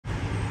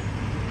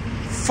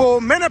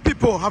For many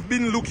people have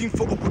been looking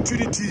for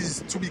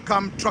opportunities to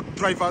become truck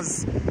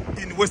drivers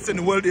in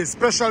Western world,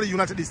 especially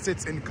United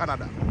States and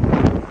Canada.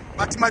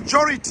 But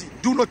majority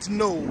do not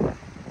know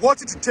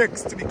what it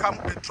takes to become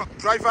a truck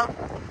driver,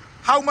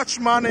 how much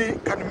money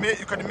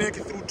you can make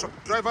through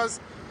truck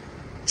drivers,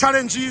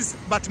 challenges,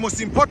 but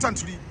most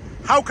importantly,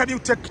 how can you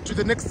take to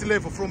the next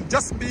level from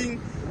just being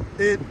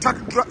a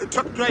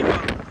truck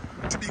driver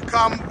to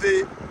become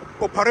the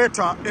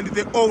operator and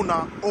the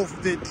owner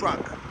of the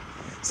truck.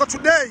 So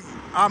today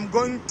I'm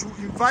going to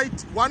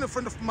invite one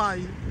friend of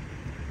mine.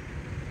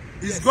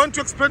 He's going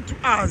to explain to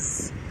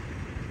us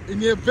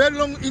in a very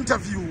long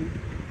interview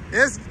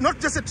as not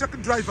just a truck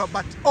driver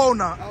but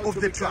owner of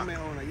the truck.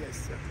 Owner,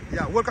 yes, sir.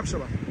 Yeah, welcome,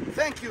 Shabani.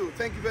 Thank you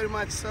very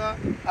much, sir.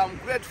 I'm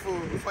grateful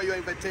for your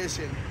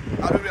invitation.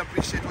 I really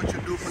appreciate what you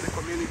do for the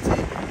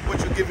community,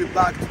 what you give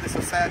back to the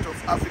society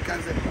of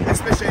Africans,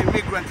 especially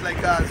immigrants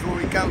like us, who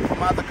we come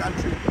from other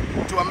countries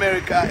to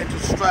America and to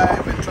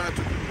strive and try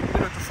to,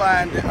 to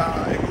find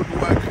a good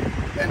work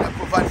and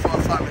provide for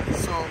our families.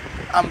 So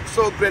I'm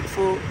so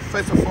grateful,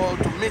 first of all,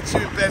 to meet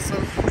you in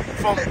person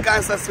from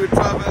Kansas City,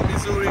 travel,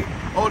 Missouri,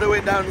 all the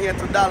way down here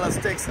to Dallas,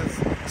 Texas.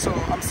 So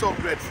I'm so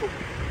grateful.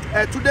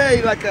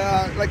 Today,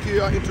 like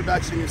your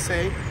introduction, you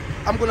say,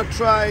 I'm gonna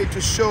try to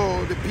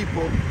show the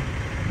people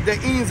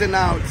the ins and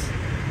outs,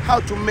 how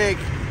to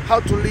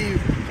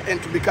live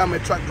and to become a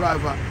truck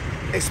driver,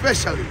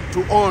 especially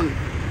to own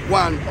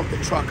one of the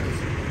truckers,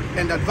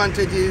 and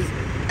advantages,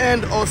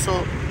 and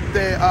also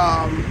the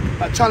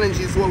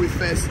challenges what we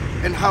face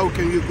and how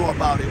can you go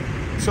about it.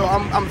 So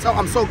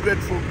I'm so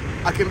grateful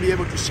I can be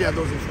able to share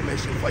those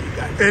information for you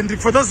guys.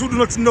 And for those who do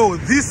not know,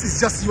 this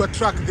is just your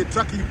truck, the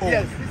truck you own.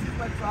 Yes, this is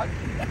my truck.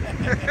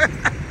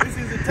 This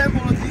is the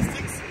Temple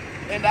Logistics,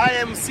 and I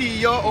am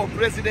CEO or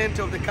president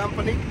of the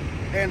company,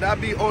 and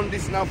I've been on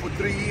this now for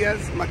 3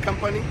 years, my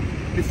company.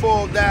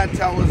 Before that,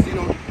 I was,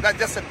 not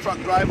just a truck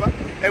driver,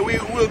 and we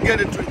will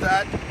get into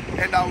that,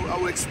 and I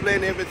will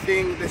explain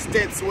everything, the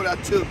steps what I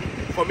took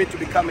for me to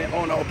become an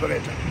owner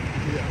operator.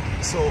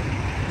 Yeah. So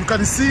you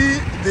can see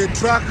the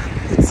truck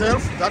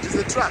itself. That is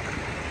the truck.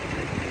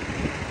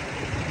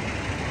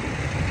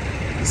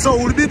 So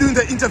we'll be doing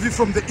the interview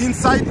from the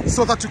inside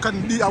so that you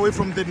can be away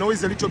from the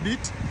noise a little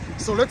bit.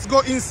 So let's go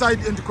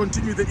inside and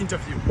continue the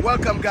interview.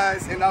 Welcome,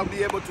 guys, and I'll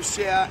be able to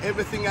share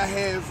everything I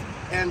have,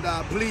 and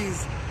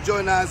please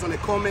join us on a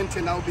comment,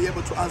 and I'll be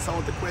able to answer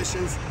all the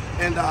questions,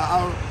 and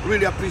I'll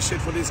really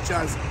appreciate for this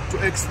chance to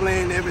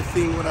explain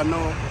everything what I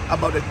know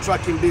about the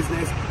trucking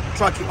business,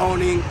 trucking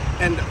owning,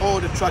 and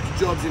all the truck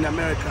jobs in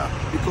America,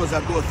 because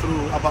I go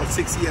through about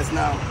 6 years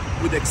now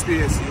with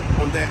experience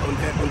on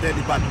their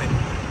department.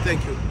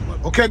 Thank you.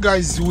 Okay,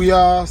 guys, we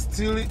are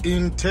still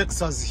in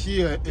Texas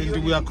here,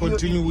 and we are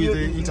continuing with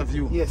the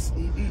interview. Yes,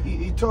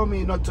 he told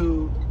me not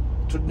to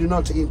do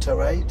not enter,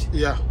 right?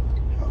 Yeah.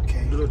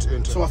 Okay. Do not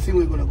enter. So I think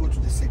we're gonna go to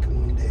the second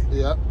one there.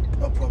 Yeah.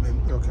 No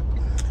problem. Okay.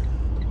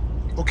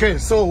 Okay,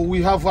 so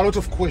we have a lot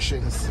of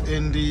questions,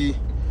 and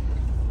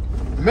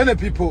many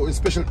people,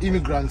 especially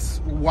immigrants,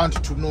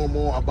 want to know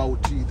more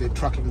about the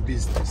trucking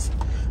business.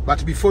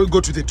 But before we go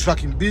to the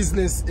trucking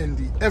business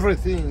and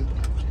everything,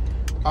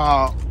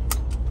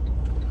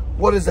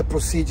 what is the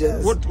procedure?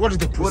 What is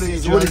the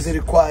procedure? What is it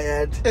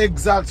required?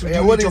 Exactly.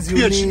 Yeah, you what need is your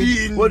you PhD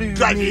need? in What do you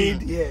driving.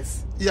 need?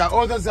 Yes. Yeah,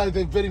 all those are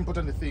the very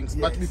important things.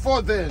 Yes. But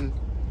before then,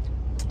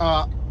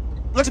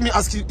 let me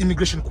ask you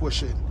immigration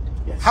question.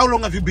 Yes. How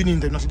long have you been in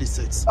the United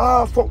States?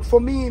 For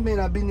me, man,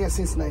 I've been here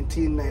since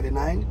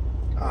 1999.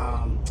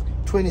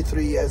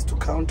 23 years to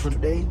count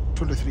today.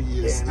 23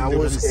 years. And I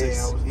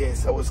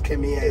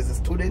came here as a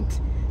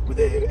student with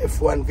a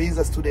F1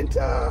 visa, student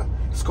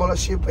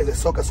scholarship, as a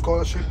soccer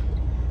scholarship.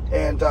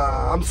 And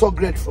I'm so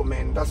grateful,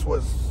 man. That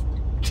was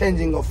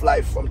changing of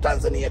life from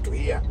Tanzania to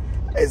here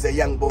as a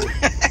young boy.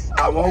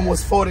 I'm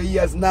almost 40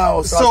 years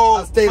now, so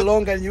I stay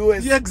longer in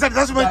US. Yeah, exactly.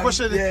 That's my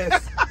question.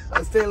 Yes,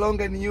 I stay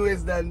longer in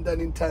US than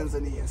in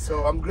Tanzania.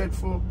 So I'm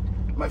grateful.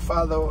 My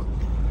father's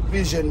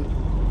vision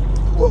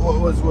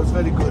was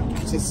very good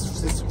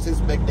since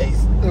back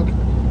days. Okay.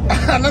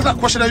 Another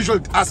question I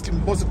usually ask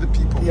most of the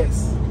people.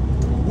 Yes.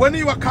 When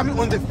you were coming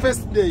on the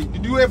first day,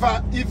 did you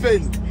ever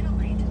even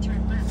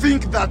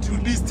think that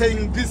you'll be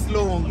staying this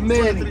long?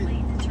 Man,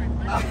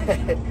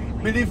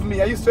 believe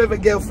me, I used to have a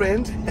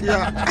girlfriend.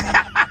 Yeah.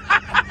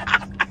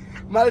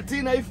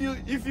 Martina, if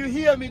you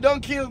hear me,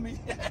 don't kill me.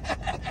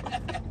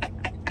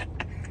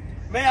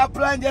 Man, I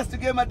plan just to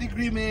get my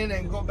degree, man,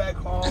 and go back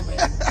home.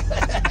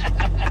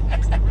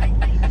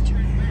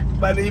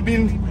 But it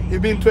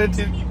been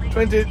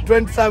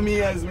 20 some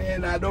years,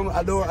 man. I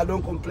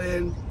don't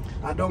complain.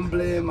 I don't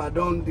blame. I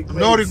don't regret.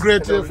 No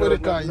regret for the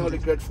kind. No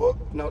regret for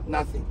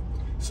nothing.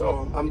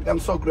 So I'm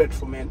so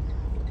grateful, man.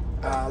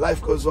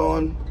 Life goes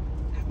on.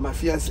 My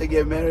fiance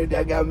get married.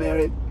 I got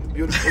married.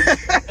 Beautiful,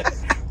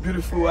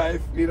 beautiful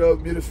wife.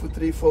 Beautiful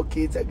 3-4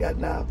 kids I got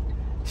now.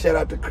 Shout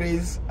out to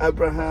Chris,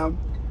 Abraham,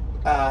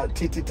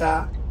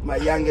 Titita, my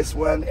youngest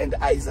one, and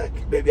Isaac,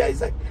 baby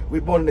Isaac. We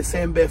born the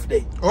same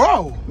birthday.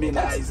 Oh. Me and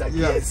Isaac.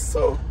 Yeah. Yes.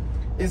 So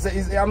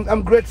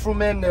I'm grateful,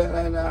 man,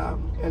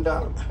 and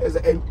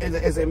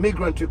as an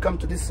immigrant, you come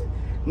to this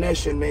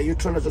nation, man. You're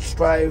trying to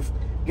strive,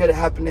 get a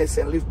happiness,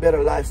 and live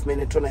better life, man,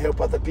 and trying to help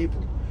other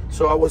people.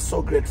 So I was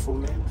so grateful,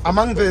 man.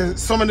 Among the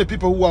so many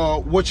people who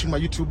are watching my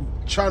YouTube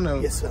channel,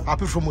 yes, sir, are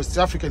people from West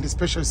Africa and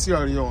especially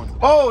Sierra Leone.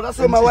 Oh, that's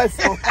where my wife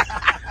from.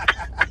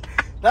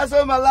 That's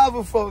where my love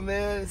is from,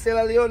 man.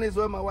 Sierra Leone is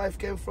where my wife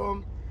came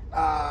from.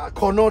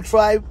 Kono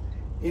tribe,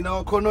 you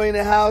know, Kono in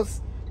the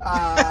house.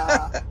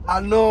 I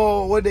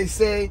know what they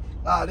say.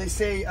 They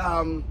say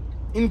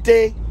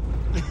Inte,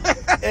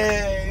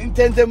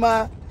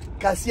 Intentema,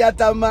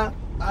 Kasiatama.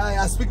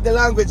 I speak the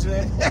language,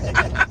 man.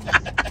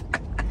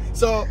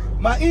 So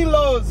my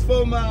in-laws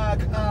from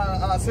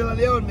Sierra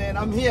Leone, man.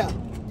 I'm here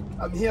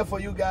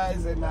for you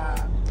guys, and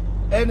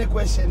any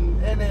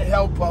question, any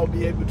help, I'll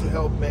be able to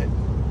help, man.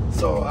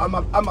 So I'm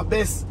a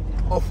best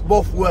of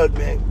both worlds,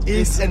 man.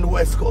 East and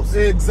West Coast.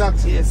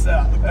 Exactly. Yes,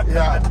 sir.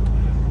 Yeah.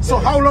 So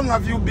how long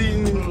have you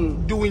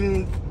been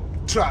doing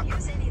truck?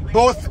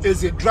 Both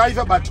as a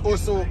driver, but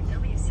also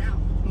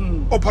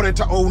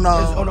operator, owner.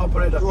 As owner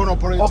operator.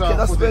 Okay,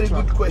 that's a very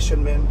good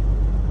question, man.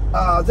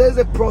 There's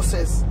a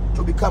process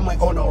to become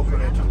an owner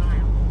operator.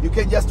 You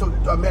can just to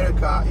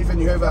America, even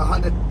you have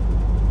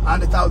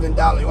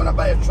 $100,000, you want to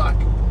buy a truck,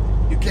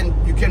 you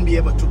can be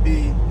able to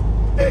be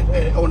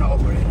an owner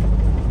operator.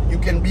 You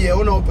can be an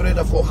owner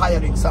operator for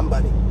hiring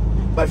somebody,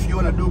 but if you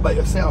want to do by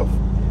yourself,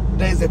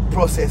 there's a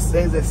process,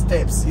 there's a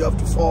steps you have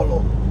to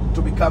follow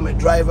to become a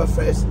driver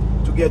first,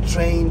 to get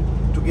trained,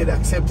 to get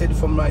accepted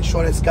from my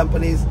insurance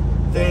companies,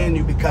 then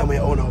you become an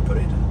owner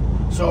operator.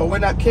 So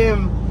when I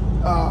came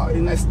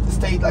in a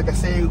state, like I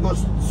say, go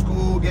to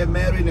school, get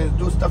married, and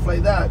do stuff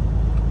like that,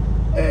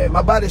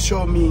 my buddy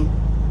showed me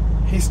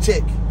his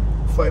check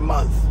for a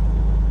month.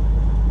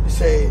 He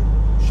said,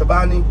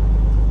 Shabani,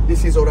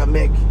 this is what I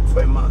make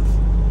for a month.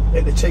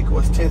 And the check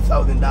was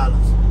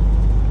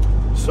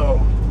 $10,000.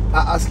 So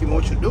I asked him,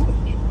 what you do?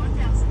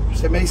 He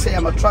said, man, he say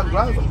I'm a truck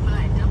driver.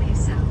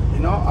 You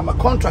know, I'm a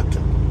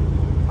contractor.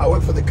 I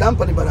work for the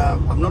company, but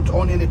I'm not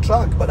owning a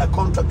truck, but I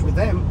contract with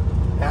them.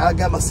 And I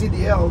got my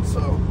CDL,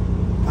 so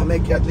I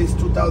make at least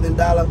 $2,000,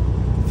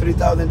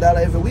 $3,000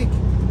 every week.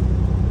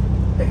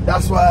 And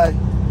that's why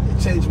it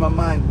changed my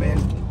mind, man.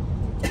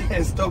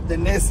 And stop the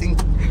nursing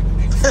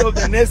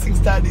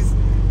studies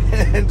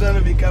and trying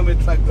to become a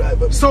truck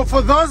driver. So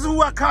for those who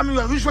are coming,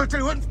 I usually tell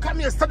you, when you come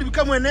here, study,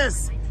 become a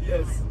nurse.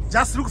 Yes.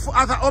 Just look for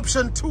other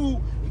option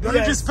too. You don't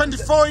need to spend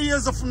 4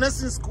 years of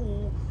nursing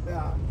school.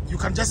 Yeah. You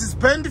can just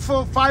spend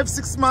for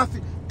 5-6 months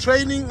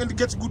training and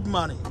get good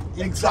money.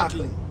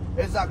 Exactly.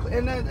 Exactly.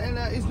 And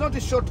it's not a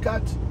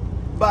shortcut,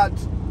 but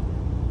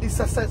it's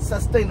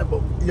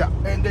sustainable. Yeah.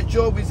 And the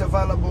job is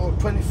available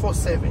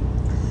 24/7.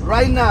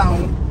 Right now,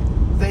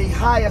 they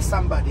hire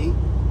somebody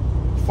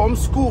from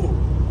school,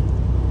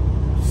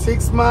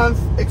 6 month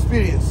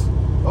experience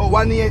or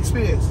 1 year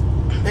experience.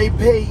 They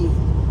pay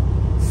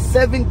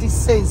 70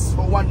 cents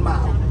for 1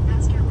 mile.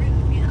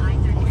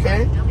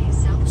 Okay?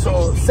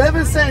 So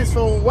 7 cents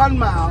for 1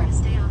 mile.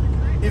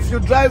 If you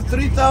drive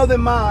 3,000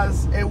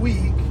 miles a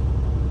week,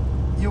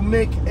 you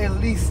make at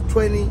least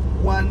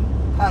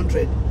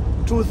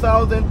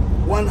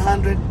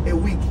 2,100 a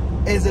week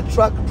as a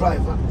truck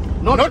driver.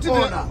 Not the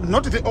owner.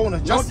 Not the owner.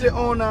 Just not the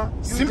owner.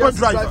 You simple just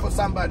driver. drive for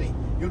somebody.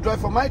 You drive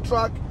for my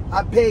truck,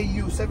 I pay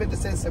you 70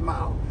 cents a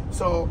mile.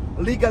 So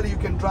legally you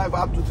can drive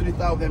up to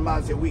 3,000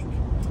 miles a week.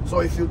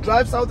 So if you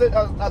drive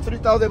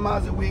 3,000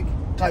 miles a week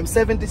times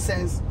 70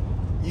 cents,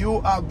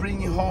 you are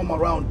bringing home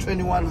around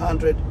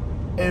 2,100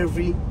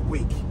 every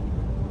week.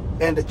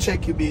 And the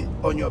check will be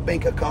on your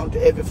bank account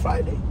every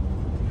Friday.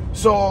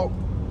 So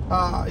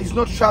it's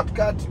not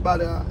shortcut,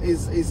 but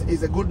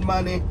it's a good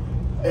money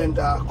and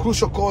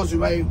crucial cause. You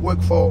might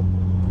work for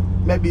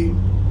maybe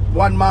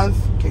 1 month,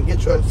 can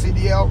get your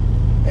CDL,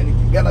 and you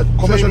can get a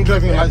commercial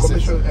driving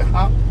license.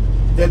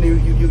 Then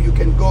you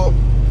can go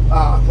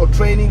for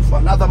training for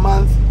another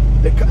month.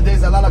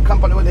 There's a lot of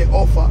companies where they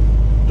offer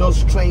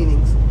those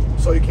trainings.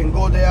 So you can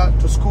go there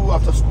to school.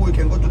 After school, you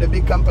can go to the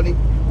big company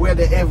where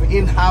they have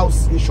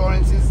in-house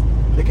insurances.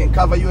 They can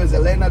cover you as a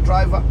learner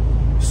driver.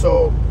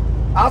 So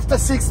after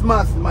 6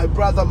 months, my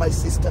brother, my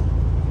sister,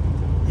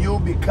 you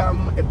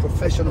become a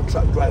professional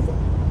truck driver.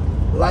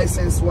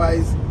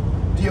 License-wise,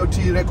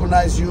 DOT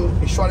recognize you,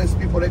 insurance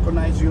people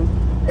recognize you,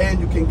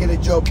 and you can get a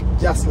job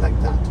just like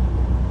that.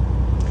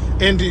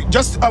 And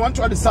I want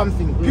to add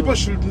something. People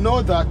should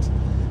know that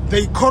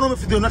the economy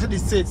of the United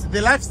States,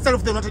 the lifestyle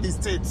of the United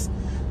States,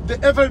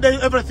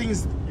 everything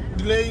is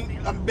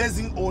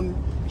basing on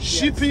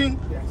shipping,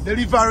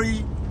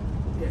 delivery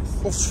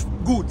of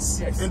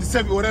goods, and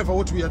save whatever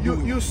what we are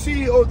doing. You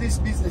see all these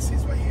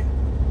businesses right here.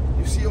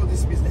 You see all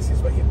these businesses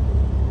right here.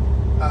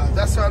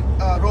 That's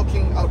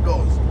Rocking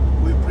Outdoors.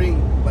 We bring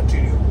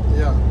material.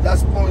 Yeah.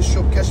 That's Pawn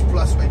Shop Cash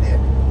Plus right there.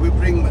 We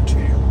bring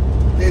material.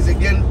 There's a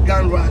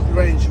gun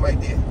range right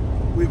there.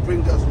 We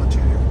bring those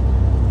material.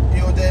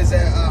 You know, there's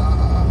a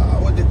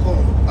what they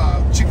call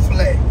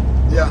Chick-fil-A.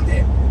 Yeah. Right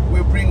there.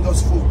 We bring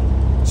those food.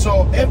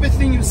 So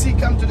everything you see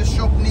come to the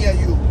shop near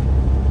you,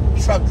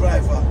 truck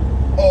driver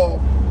or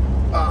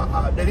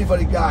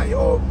delivery guy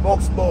or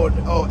box board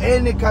or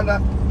any kind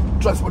of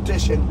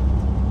transportation.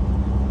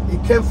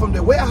 It came from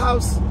the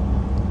warehouse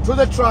to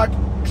the truck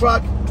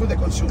to the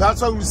consumer.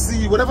 That's why we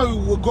see, whenever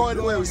we go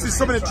anywhere, we see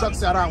so many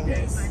trucks around.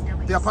 Yes.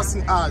 They are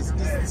passing us.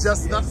 It's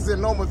just, that's the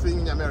normal thing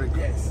in America.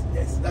 Yes,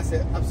 yes, that's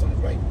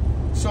absolutely right.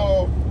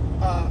 So,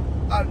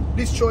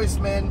 this choice,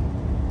 man,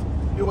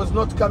 it was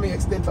not coming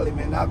accidentally,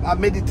 man. I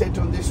meditate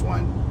on this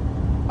one.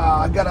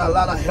 I got a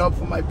lot of help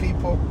from my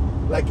people,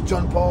 like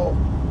John Paul,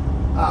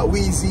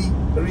 Weezy,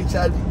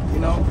 Richard, you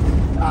know,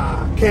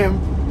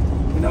 Kemp,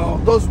 you know,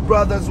 those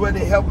brothers where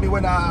they help me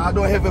when I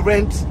don't have a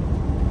rent.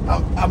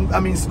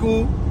 I'm in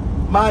school.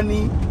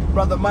 Manny,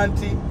 brother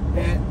Manti,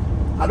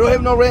 I don't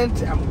have no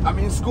rent. I'm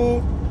in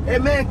school. Hey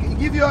man,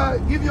 give your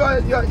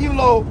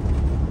in-law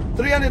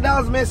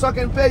 $300, man, so I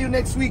can pay you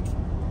next week.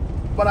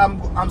 But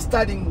I'm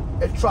starting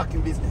a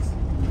trucking business.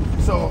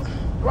 So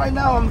right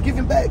now I'm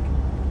giving back.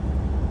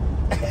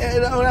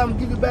 And I'm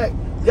giving back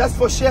just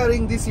for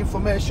sharing this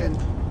information.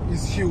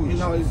 It's huge.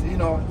 You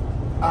know,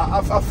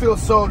 I feel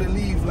so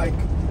relieved, like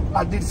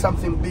I did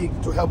something big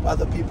to help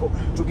other people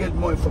to get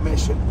more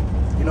information.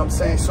 You know what I'm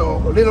saying? So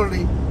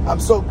literally, I'm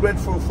so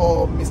grateful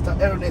for Mr.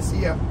 Ernest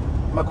here,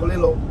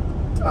 Makolilo.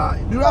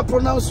 Do I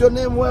pronounce your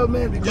name well,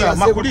 man? Because yeah,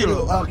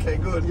 Makolilo. Okay,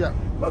 good. Yeah,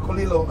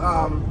 Makolilo.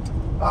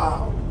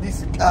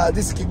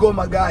 This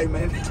Kigoma guy,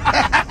 man.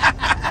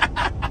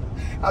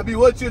 I'll be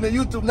watching the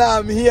YouTube now.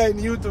 I'm here in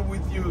YouTube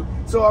with you,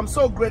 so I'm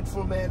so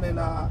grateful, man, and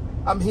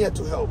I'm here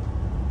to help.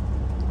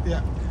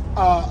 Yeah.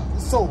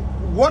 So,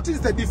 what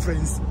is the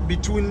difference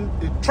between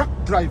the truck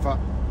driver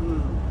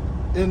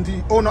and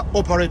the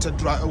owner-operator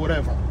driver,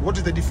 whatever? What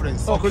is the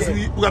difference? Okay. Because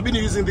we have been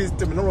using this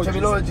terminology.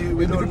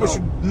 We don't people know.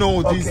 should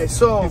know this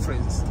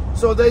difference.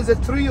 So there is a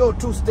 3 or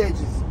 2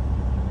 stages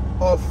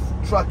of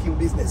trucking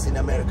business in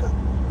America,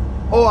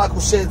 or I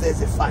could say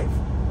there's a 5.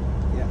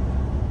 Yeah.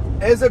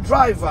 As a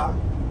driver,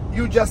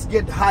 you just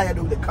get hired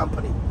with the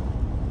company,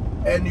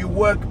 and you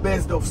work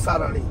based off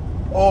salary,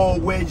 or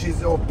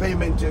wages, or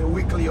payment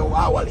weekly or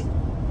hourly,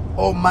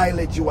 or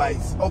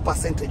mileage-wise, or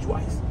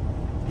percentage-wise.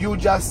 You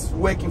just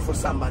working for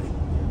somebody.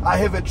 I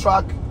have a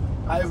truck,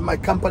 I have my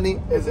company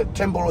as a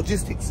Tembo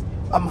Logistics.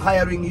 I'm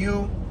hiring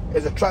you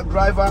as a truck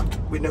driver.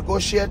 We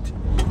negotiate,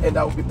 and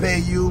I'll be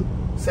paying you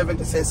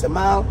 70 cents a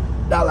mile,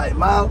 $1 a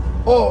mile,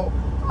 or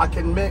I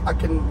can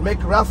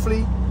make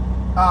roughly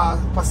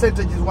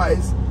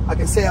percentages-wise. I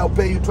can say I'll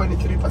pay you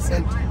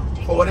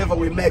 23% for whatever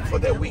we make for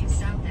that week.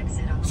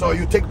 So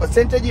you take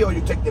percentage or you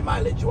take the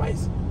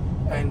mileage-wise.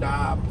 And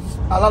a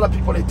lot of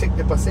people, they take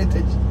the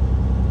percentage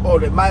or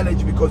the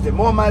mileage, because the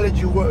more mileage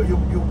you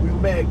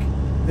make,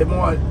 the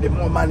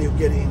more money you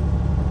get in.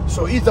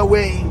 So either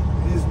way,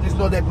 it's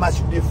not that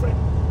much different.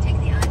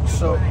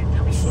 So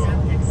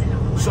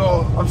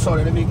I'm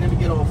sorry. Let me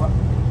get over.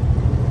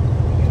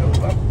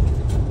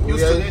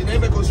 Used to they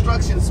have a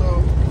construction,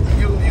 so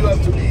you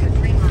have to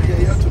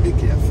be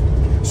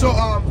careful. So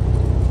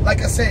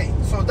like I say,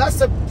 so that's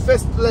the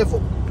first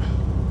level.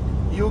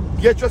 You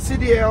get your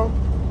CDL,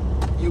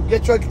 you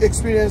get your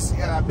experience.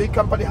 Big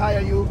company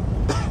hire you.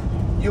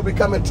 You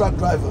become a truck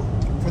driver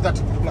For that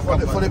particular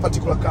company. For the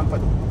particular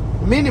company.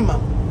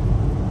 Minimum.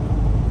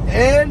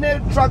 Any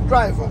truck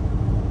driver,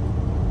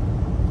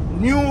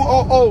 new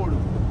or old,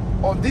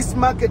 on this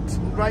market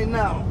right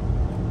now,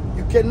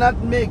 you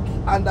cannot make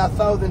under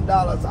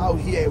 $1,000 out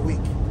here a week.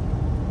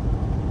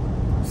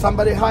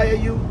 Somebody hire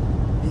you,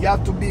 you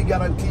have to be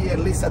guaranteed at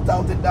least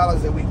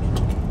 $1,000 a week.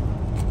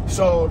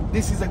 So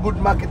this is a good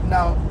market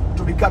now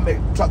to become a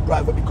truck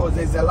driver, because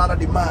there's a lot of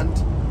demand,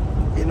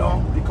 you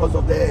know, because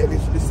of the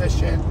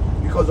recession,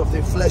 because of the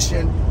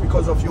inflation,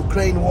 because of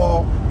Ukraine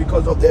war,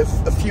 because of the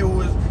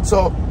fuel.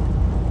 So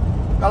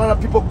a lot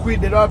of people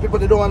quit. There are people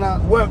that don't want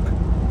to work.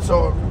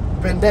 So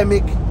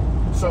pandemic.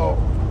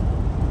 So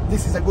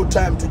this is a good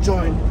time to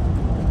join,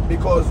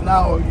 because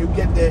now you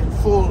get the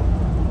full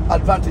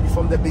advantage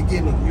from the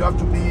beginning. You have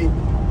to be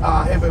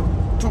have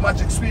too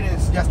much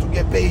experience just to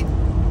get paid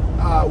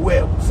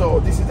well. So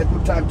this is a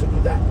good time to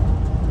do that.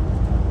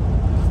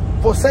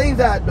 For saying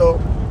that though,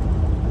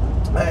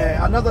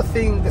 another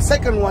thing, the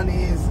second one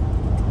is,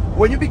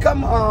 when you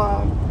become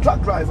a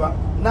truck driver,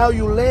 now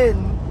you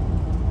learn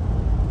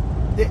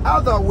the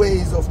other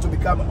ways of to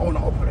become an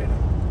owner-operator.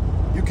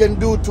 You can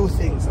do 2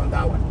 things on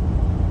that one.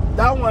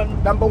 That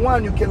one, number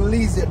one, you can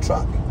lease a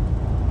truck.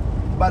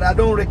 But I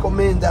don't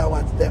recommend that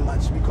one that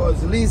much,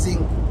 because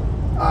leasing,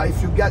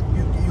 if you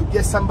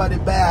get somebody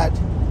bad,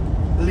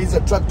 lease a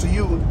truck to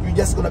you, you're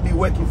just gonna be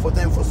working for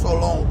them for so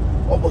long,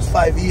 almost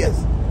 5 years,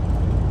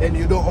 and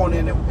you don't own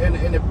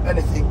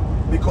anything,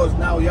 because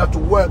now you have to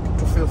work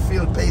to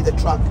pay the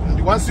truck. And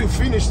once you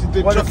finish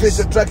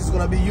the truck is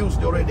gonna be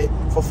used already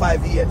for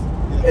 5 years,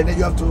 and then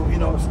you have to, you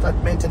know, start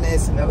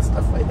maintenance and other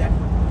stuff like that.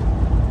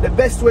 The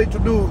best way to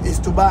do is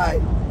to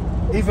buy,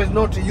 if it's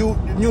not a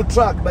new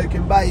truck, but you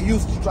can buy a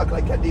used truck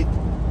like I did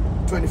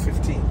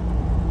 2015.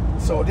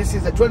 So this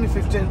is a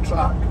 2015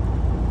 truck,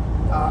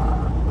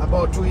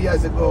 about 2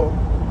 years ago.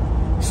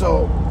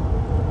 So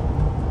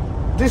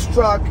this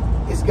truck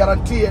is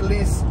guaranteed at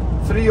least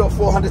 300,000 or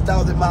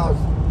 400,000 miles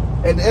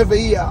and every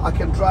year I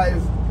can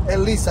drive at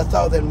least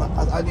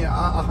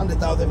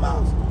 100,000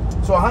 miles.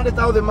 So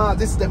 100,000 miles,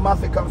 this is the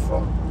math it comes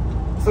from.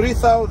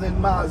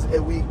 3,000 miles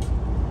a week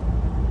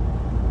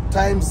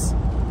times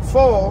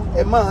 4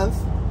 a month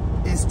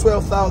is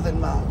 12,000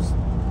 miles.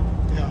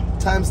 Yeah.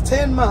 Times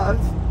 10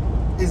 months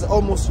is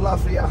almost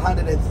roughly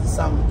 100 and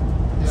some.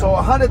 Yeah. So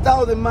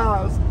 100,000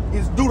 miles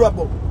is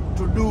durable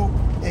to do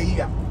a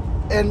year.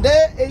 And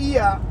there a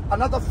year,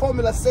 another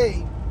formula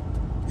say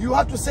you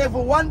have to save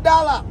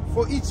 $1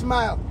 for each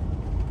mile.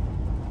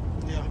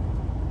 Yeah.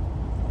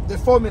 The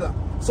formula.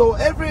 So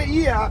every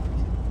year,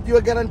 you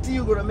are guaranteed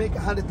you're gonna make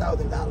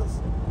 $100,000.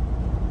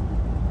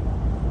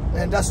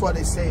 And that's what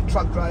they say,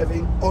 truck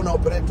driving,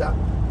 owner-operator,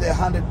 the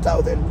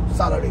 100,000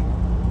 salary.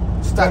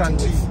 Starting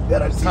with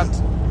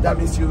guarantee. That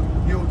means you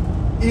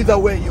either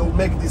way you'll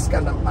make this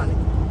kind of money.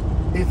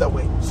 Either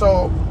way.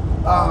 So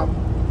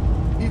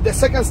the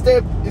second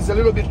step is a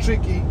little bit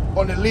tricky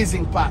on the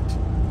leasing part.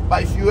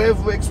 But if you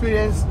have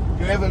experience,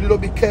 you have a little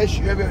bit cash,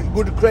 you have a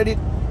good credit,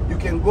 you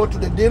can go to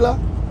the dealer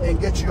and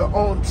get your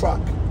own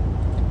truck.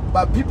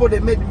 But people, they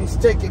made a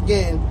mistake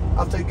again.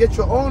 After you get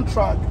your own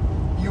truck,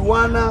 you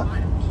wanna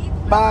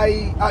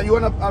buy, you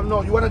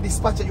wanna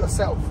dispatch it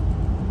yourself,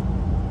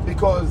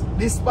 because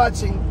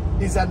dispatching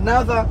is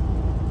another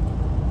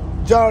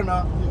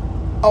genre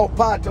or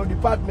part or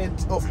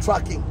department of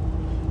trucking.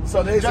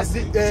 So there's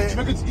to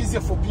make it easier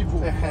for people.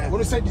 When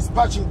you say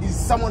dispatching, is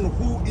someone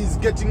who is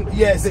getting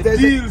the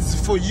deals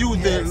for you.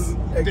 Yes,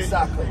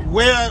 exactly.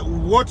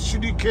 What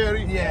should you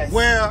carry? Yes.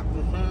 Where?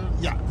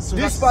 Yeah. So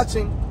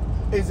dispatching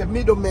is a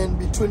middleman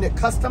between a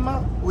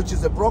customer, which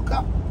is a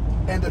broker,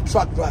 and a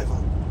truck driver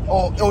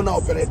or owner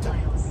operator.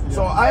 Yeah.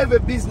 So I have a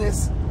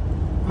business,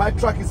 my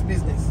truck is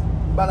business,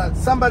 but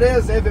somebody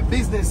else have a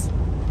business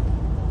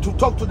to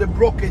talk to the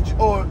brokerage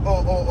or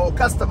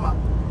customer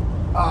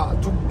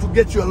to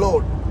get your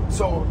load.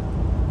 So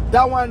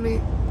that one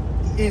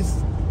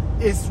is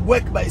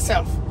work by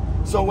itself.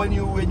 So when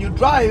you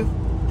drive,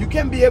 you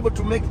can be able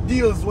to make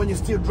deals when you're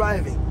still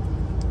driving.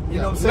 You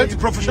know what I'm saying? Let the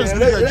professionals do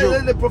their job.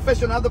 Let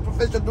the other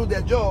professionals do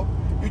their job.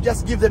 You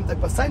just give them the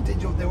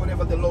percentage of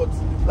whatever the loads.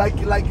 Like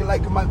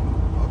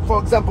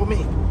for example,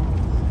 me.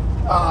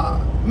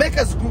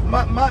 Makers Group,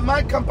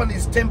 my company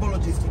is Temple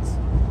Logistics.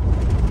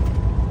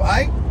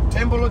 Right?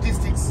 Temple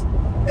Logistics,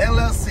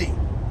 LLC.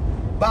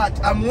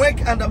 But I'm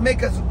working under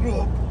Makers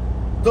Group.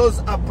 Those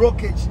are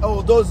brokerage,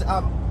 or those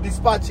are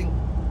dispatching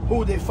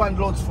who they find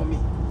loads for me.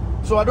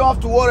 So I don't have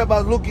to worry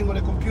about looking on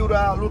the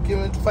computer,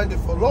 looking to find it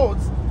for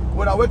loads.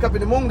 When I wake up in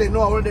the morning, they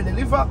know I already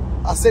deliver.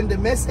 I send a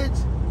message,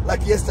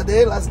 like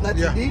yesterday, last night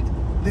we did.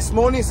 This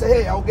morning,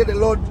 say, hey, I'll get a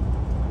load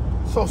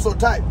so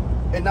time.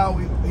 And now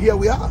here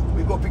we are.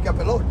 We go pick up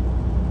a load.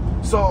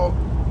 So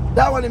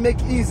that one, it make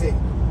easy.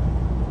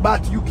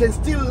 But you can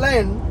still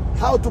learn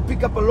how to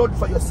pick up a load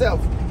for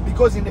yourself,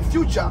 because in the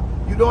future,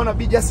 you don't want to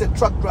be just a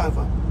truck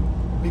driver,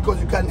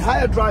 because you can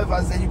hire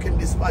drivers and you can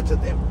dispatch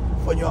them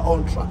for your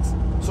own trucks.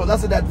 So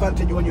that's the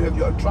advantage when you have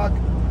your truck,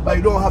 but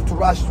you don't have to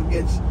rush to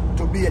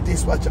be a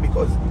dispatcher,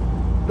 because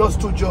those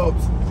two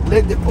jobs,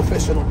 let the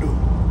professional do,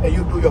 and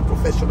you do your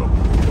professional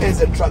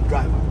as a truck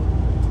driver.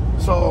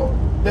 So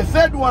the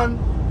third one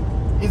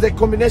is a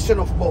combination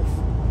of both.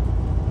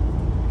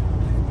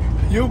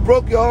 You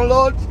broke your own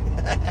load.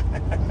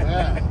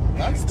 Yeah,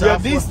 that's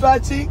tough. You're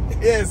dispatching.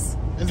 Yes.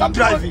 And some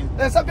driving.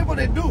 Some people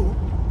they do.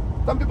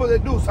 Some people they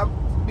do.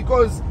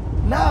 Because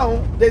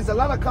now there's a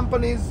lot of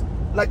companies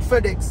like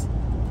FedEx,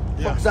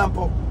 for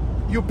example,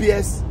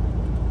 UPS,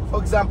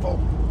 for example.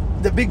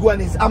 The big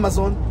one is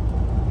Amazon.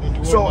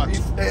 And so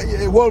Walmart.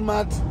 If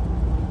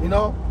Walmart, you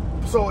know.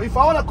 So if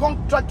I want to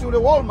contract with a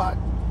Walmart,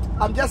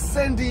 I'm just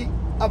sending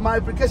my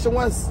application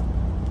once.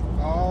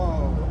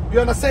 Oh. You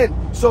understand?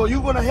 So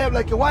you're gonna have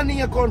like a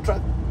 1-year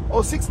contract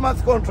or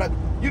 6-month contract.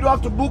 You don't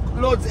have to book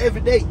loads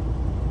every day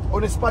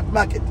on a spot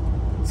market.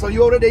 So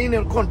you're already in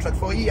a contract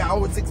for a year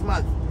or 6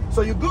 months.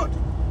 So you're good.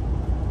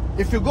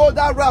 If you go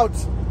that route,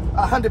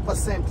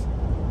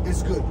 100%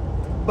 is good.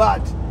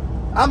 But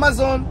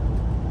Amazon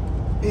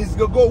is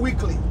gonna go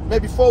weekly.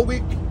 Maybe 4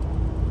 weeks,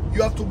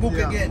 you have to book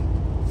again.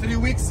 3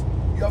 weeks,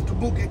 you have to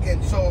book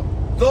again. So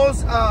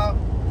those are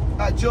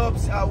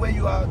jobs where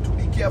you are to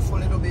be careful a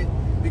little bit,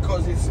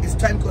 because it's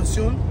time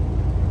consumed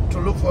to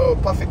look for a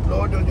perfect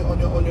load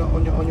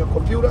on your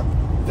computer.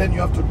 Then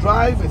you have to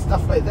drive and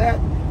stuff like that.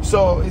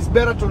 So it's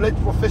better to let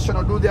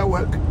professionals do their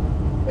work,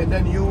 and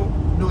then you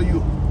do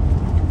you.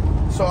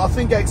 So I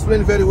think I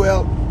explained very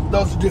well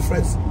those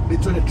difference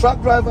between a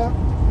truck driver,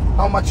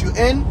 how much you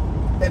earn,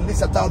 at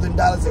least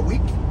 $1,000 a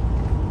week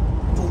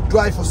to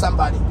drive for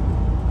somebody.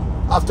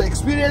 After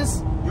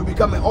experience, you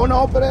become an owner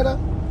operator.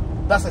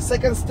 That's the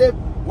second step,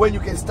 when you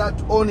can start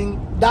owning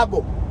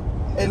double,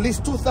 at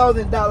least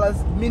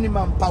 $2,000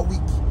 minimum per week.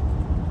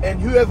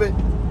 And you have a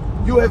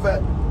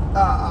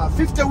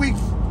 50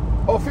 weeks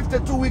or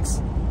 52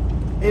 weeks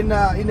in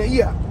a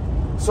year.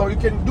 So you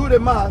can do the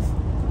math.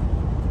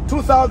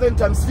 2,000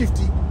 times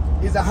 50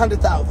 is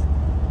 100,000.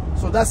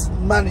 So that's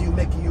money you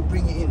make, you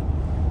bring it in.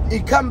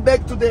 It come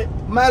back to the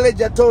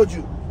mileage I told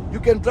you. You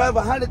can drive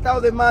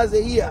 100,000 miles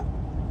a year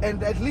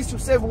and at least you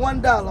save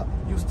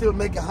 $1, you still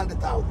make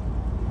 100,000.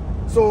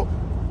 So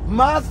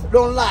math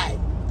don't lie.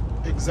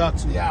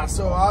 Exactly. Yeah.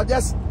 So I'll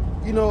just,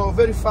 you know,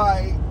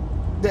 verify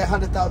the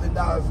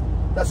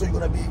 $100,000. That's what you're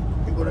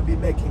gonna be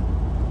making.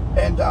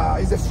 And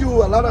it's a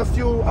lot of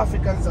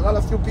Africans, a lot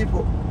of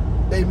people,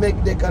 they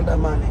make that kind of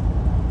money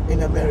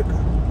in America.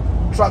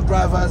 Truck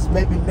drivers,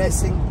 maybe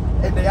nursing,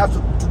 and they have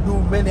to do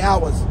many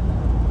hours.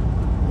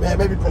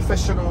 Maybe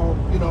professional,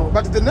 you know.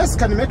 But the nurse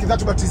can make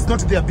that, but it's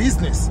not their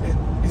business.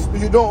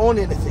 You don't own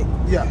anything.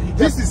 Yeah,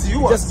 this is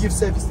yours. You just give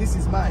service. This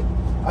is mine.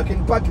 I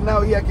can park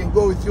now here. I can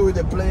go with you with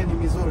a plane in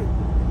Missouri.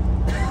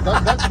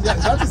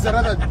 that is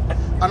another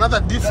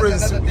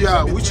difference. That's another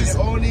yeah, difference which is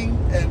owning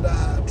and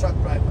truck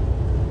driver.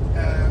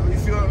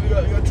 If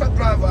you're a truck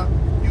driver,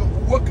 you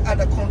work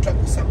under contract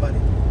with somebody.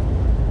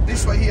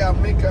 This way here,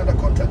 I'm making under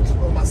contract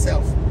for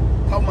myself.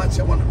 How much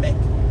I want to make.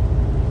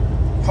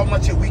 How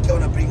much a week I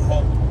want to bring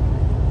home.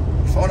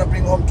 If I want to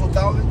bring home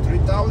 2,000,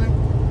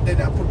 3,000,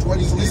 then I put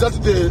 20. Is that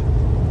the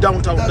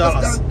downtown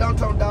Dallas?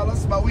 Downtown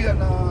Dallas, but we are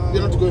now.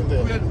 You're not going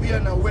there. We are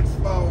now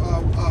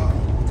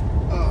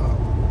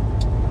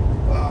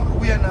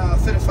we are now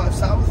 35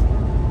 South,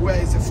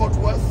 where it's Fort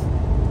Worth,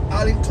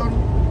 Arlington,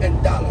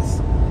 and Dallas.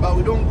 But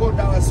we don't go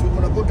Dallas. We're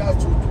gonna go down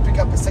to pick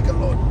up a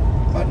second load.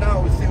 But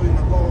now we think we're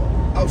gonna go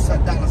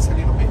outside Dallas a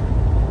little bit.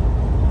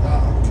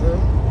 Okay.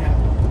 Yeah.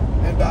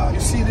 And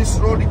you see this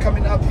road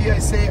coming up here. I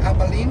say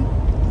Abilene.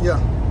 Yeah.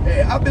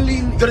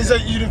 Abilene. There is a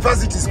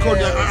university. It's called.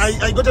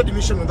 Yes. I got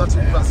admission on that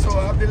university. So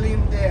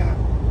Abilene there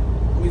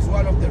is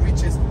one of the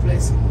richest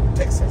places in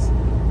Texas.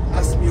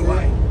 Ask me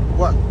why.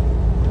 What?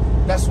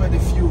 That's where the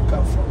fuel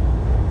come from.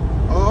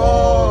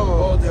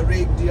 Oh. All the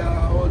rig there,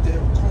 all the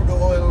crude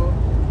oil,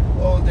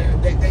 all the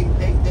they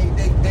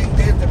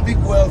have the big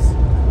wealth.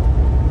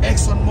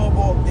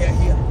 ExxonMobil, they're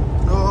here.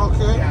 Oh,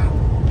 okay. Yeah.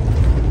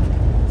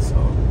 So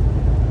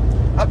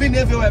I've been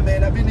everywhere,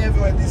 man. I've been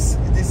everywhere in this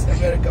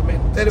America,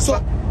 man.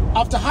 So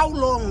after how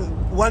long,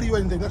 while you were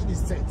in the United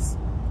States,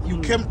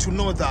 you came to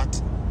know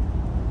that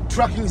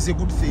trucking is a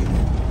good thing?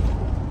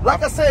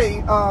 Like I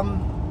say,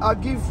 I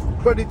give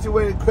credit to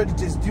where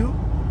credit is due.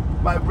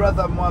 My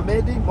brother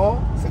Mohamedi, Mo,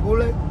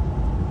 Segule,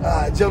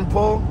 John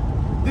Paul.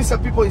 These are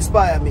people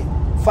inspire me.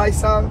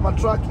 Faisal,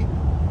 Matraki,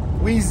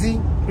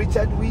 Weezy,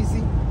 Richard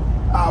Weezy.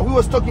 We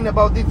was talking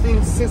about these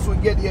things since we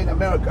get here in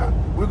America.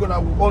 We're gonna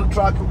own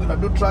truck, we're gonna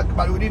do truck,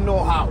 but we didn't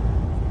know how.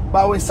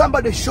 But when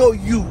somebody show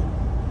you,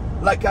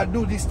 like I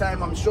do this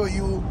time, I'm showing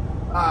you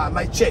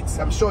my checks,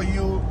 I'm showing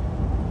you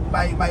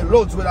my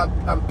loads that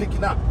I'm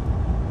picking up.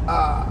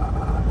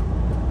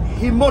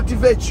 He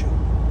motivates you.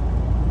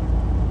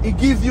 He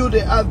gives you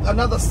the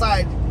another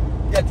side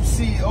that to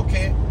see,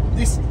 okay,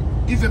 this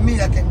even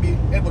me I can be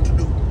able to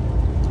do.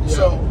 Yeah.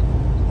 So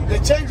the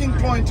changing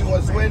point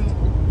was when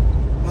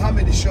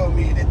Mohammed showed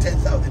me the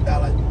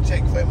 $10,000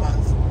 check for a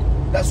month.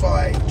 That's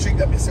why I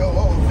triggered me and said,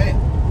 oh man,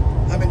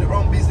 I'm in the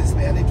wrong business,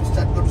 man. I need to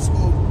start go to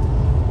school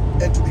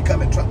and to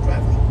become a truck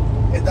driver.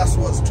 And that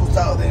was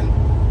 2000,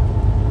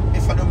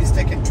 if I'm not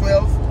mistaken,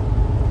 12.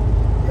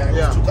 Yeah, it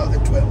was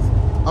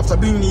 2012. After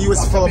being in the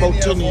US for about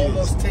 10 years.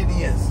 Almost 10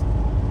 years.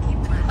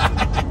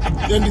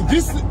 And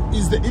this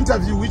is the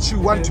interview which you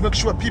want to make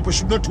sure people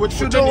should not wait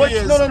for 10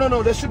 years.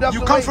 No. They should have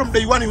You come from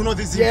day one, you know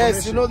this information.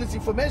 Yes, you know this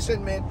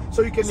information, man.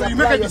 So you can So you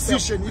apply make a yourself.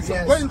 decision. If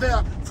Yes. I'm going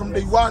there from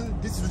day one,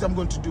 this is what I'm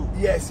going to do.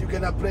 Yes, you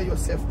can apply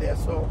yourself there.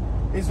 So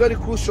it's very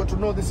crucial to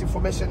know this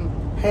information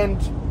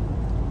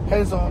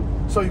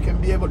hands-on, so you can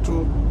be able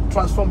to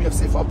transform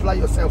yourself, apply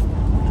yourself,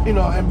 you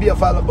know, and be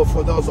available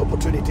for those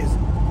opportunities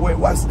where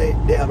once they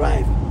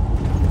arrive.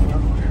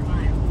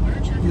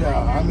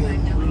 Yeah, I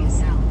mean,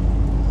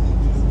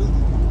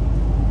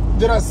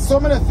 there are so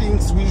many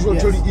things we usually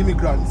tell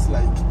immigrants,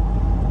 like,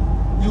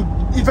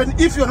 even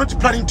if you're not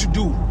planning to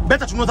do,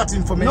 better to know that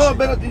information. No,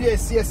 better to,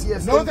 yes.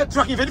 Know the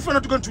truck, even if you're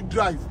not going to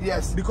drive.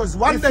 Yes. Because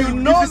one if day you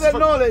know the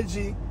knowledge,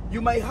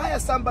 you might hire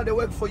somebody to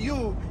work for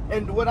you,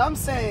 and what I'm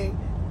saying,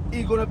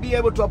 you're gonna be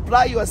able to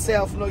apply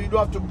yourself. No, you don't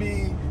have to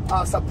be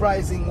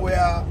surprising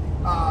where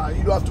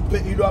you don't have to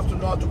pay. You don't have to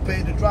know how to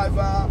pay the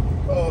driver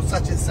or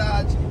such and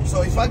such.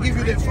 So if I give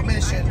you the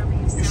information,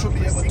 you should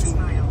be able to.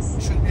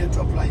 You should be able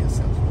to apply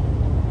yourself.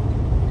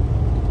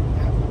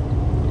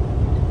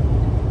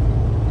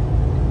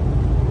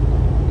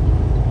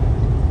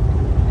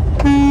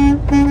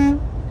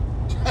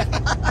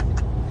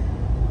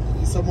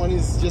 Someone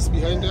is just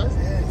behind us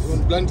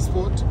on blind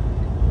spot.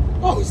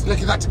 Oh, it's like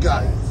that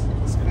guy.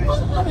 It's crazy.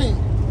 I mean,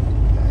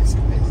 it's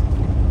crazy.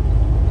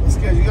 It's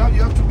crazy. You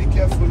have to be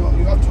careful.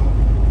 You have to.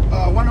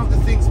 One of the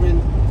things,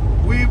 man,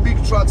 we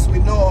big trucks, we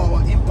know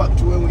our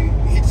impact when we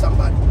hit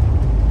somebody.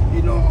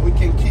 You know, we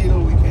can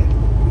kill, we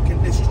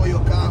can destroy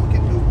your car, we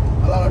can do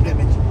a lot of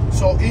damage.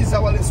 So it's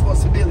our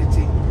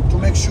responsibility to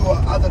make sure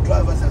other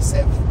drivers are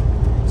safe.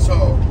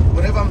 So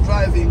whenever I'm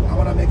driving, I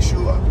want to make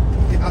sure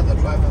the other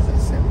drivers are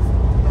safe.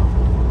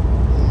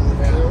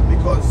 Yeah,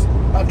 because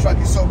our truck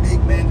is so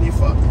big, man. If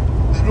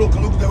look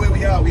the way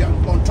we are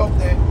on top of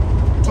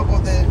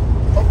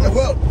the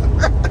world.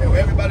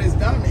 Everybody's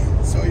down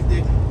here. So if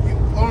you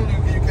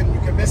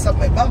can mess up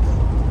my bumper.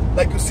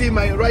 Like you see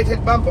my right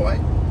head bumper,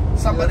 right?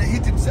 Somebody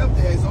hit himself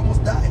there, he's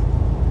almost died.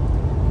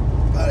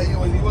 But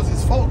it was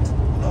his fault,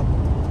 you know?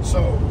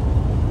 So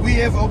we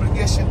have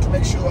obligation to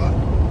make sure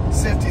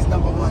safety is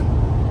number one.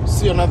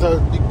 See another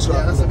big truck.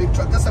 Yeah, that's a big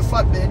truck. That's a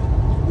flatbed.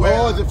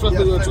 Oh, the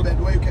flatbed. Yeah, flatbed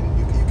where you can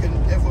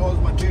have all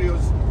those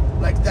materials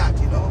like that,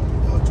 you know,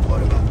 to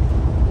worry about.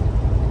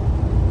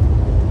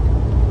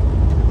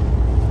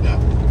 Yeah.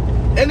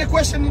 Any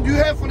question you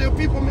have for the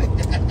people, man?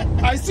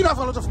 I still have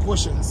a lot of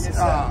questions. Yes,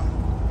 sir.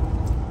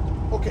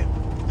 Okay.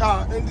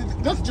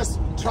 And not just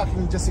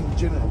trucking, just in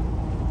general.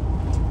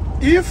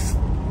 If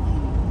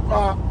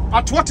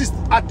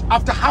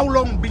after how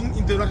long being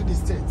in the United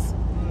States,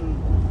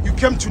 you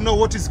came to know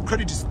what is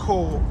credit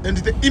score and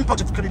the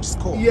impact of credit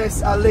score?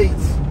 Yes, I'm late,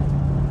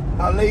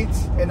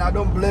 and I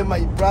don't blame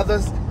my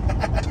brothers.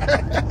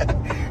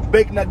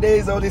 Back in the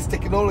days, all this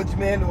technology,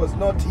 man, was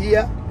not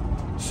here.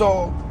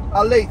 So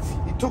I'm late.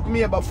 It took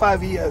me about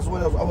 5 years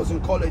when I was in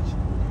college.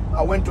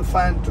 I went to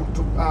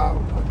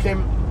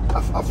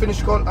I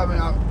finished college. I mean,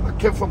 I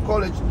came from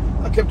college.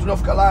 I came to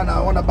North Carolina.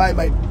 I want to buy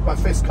my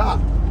first car.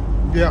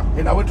 Yeah.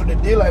 And I went to the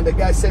dealer, and the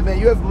guy said, "Man,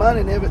 you have money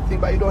and everything,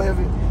 but you don't have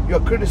it.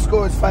 Your credit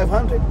score is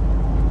 500.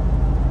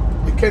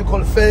 You can't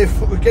qualify.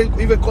 We can't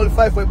even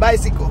qualify for a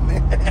bicycle,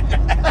 man."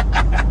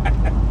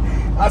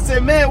 I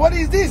said, "Man, what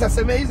is this?" I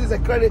said, "Man, this is a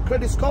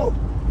credit score.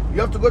 You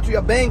have to go to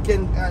your bank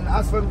and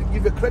ask for them to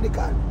give you a credit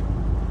card."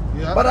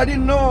 Yeah. But I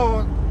didn't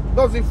know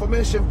those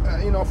information,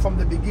 you know, from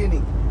the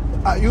beginning.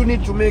 You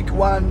need to make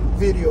one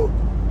video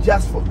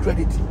just for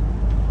credit,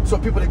 so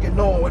people can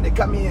know when they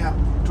come here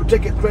to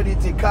take a credit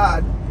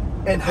card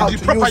and how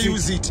to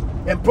use it.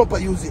 And proper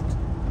use it.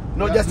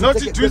 Not just to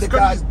take a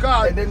credit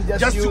card and then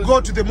just to go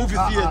to the movie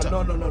theater.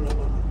 No.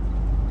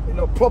 You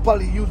know,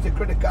 properly use the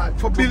credit card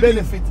for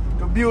benefit,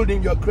 to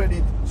building your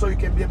credit, so you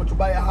can be able to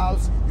buy a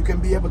house, you can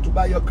be able to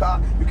buy your car,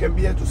 you can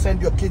be able to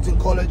send your kids in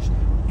college,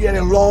 get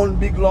a loan,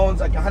 big loans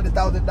like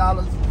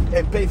 $100,000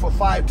 and pay for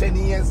 5-10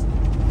 years.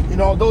 You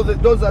know,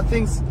 those are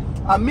things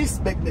I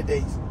missed back in the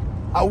days.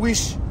 I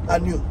wish I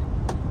knew,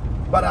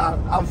 but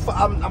I'm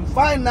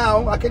fine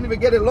now. I can't even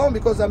get a loan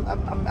because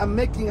I'm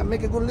making a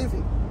good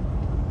living,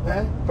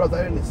 Brother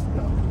Ernest.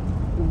 You know.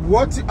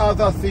 What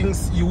other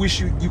things you wish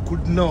you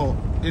could know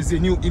as a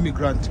new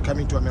immigrant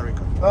coming to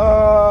America?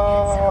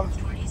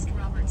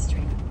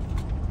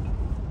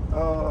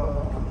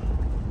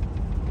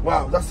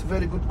 Wow, that's a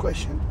very good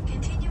question.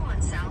 Continue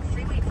on South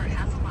Freeway for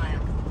half a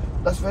mile.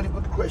 That's a very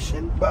good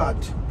question,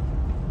 but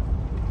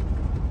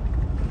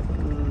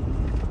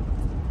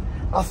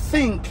I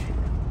think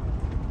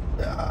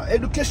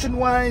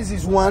education-wise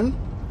is one.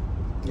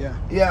 Yeah.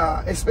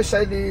 Yeah,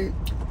 especially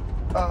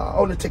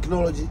on the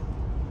technology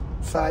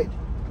side.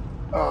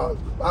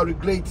 I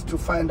regret to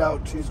find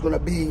out it's gonna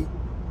be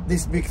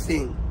this big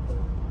thing.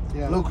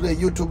 Yeah. Look, the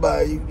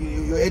YouTuber,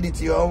 you edit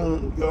your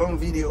own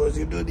videos,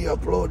 you do the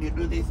upload, you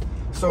do this.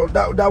 So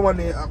that one,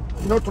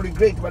 not to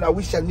regret, but I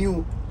wish I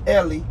knew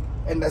early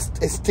and I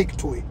stick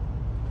to it.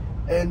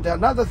 And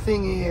another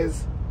thing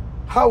is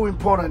how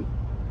important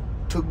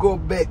to go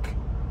back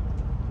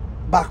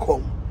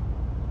home.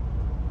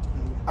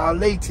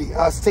 Lately,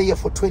 I stay here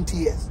for 20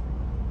 years.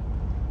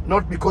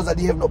 Not because I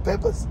didn't have no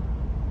papers.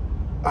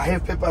 I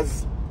have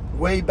papers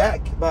way back,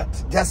 but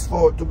just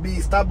to be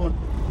stubborn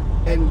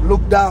and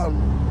look down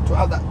to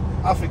other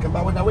Africa.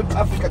 But when I went to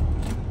Africa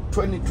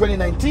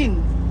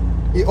 2019,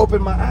 it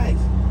opened my eyes.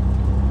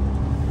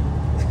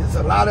 There's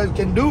a lot you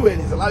can do, and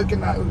there's a lot you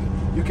can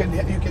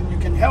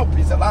help.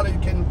 There's a lot you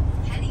can,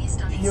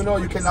 you know,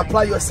 you can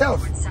apply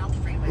yourself.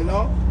 You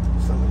know,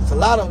 so it's a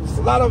lot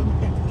of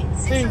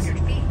things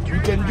you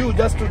can do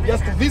just to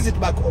visit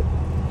back home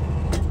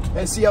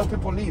and see how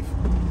people live.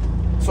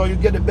 So you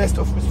get the best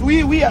of us. We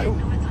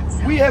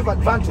have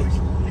advantage.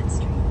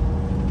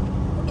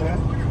 Okay?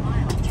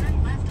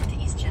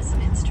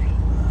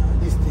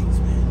 These things,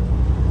 man.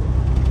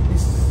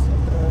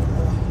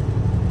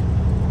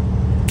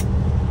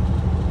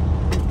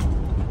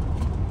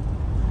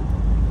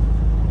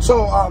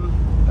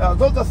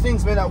 Those are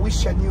things, man, I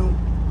wish I knew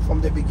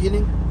from the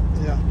beginning.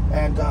 Yeah.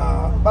 And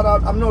but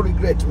I'm no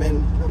regret,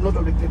 man. I'm not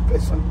a regret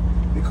person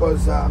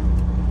because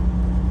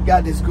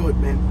God is good,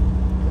 man.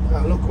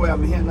 Look where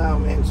I'm here now,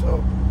 man.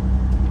 So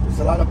there's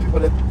a lot of people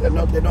that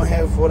they don't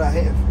have what I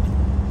have.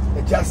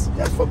 Just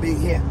for being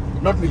here,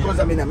 not because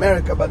I'm in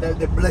America, but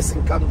the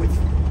blessing comes with.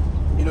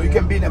 You know, you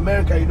can be in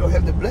America, you don't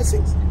have the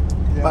blessings.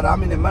 Yeah. But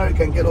I'm in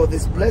America and get all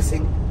this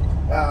blessing.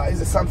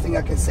 Is something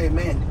I can say,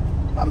 man,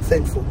 I'm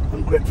thankful,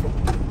 I'm grateful.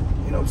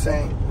 You know what I'm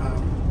saying?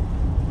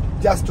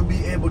 Just to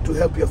be able to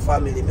help your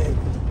family, man,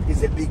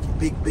 is a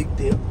big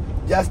deal.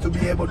 Just to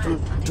be able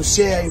to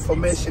share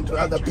information to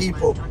other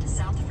people.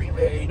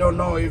 You don't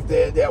know if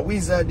they're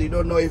wizard, you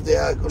don't know if they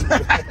are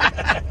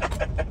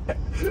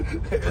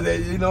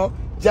you know,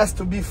 just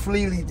to be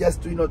freely,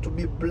 just to, you know, to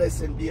be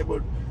blessed and be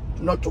able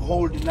not to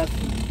hold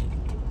nothing,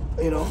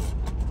 you know,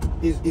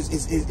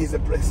 is a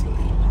blessing.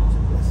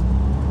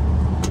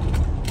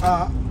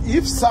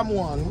 If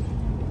someone,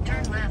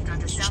 Turn left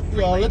onto South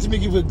Freeway. let me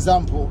give you an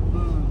example.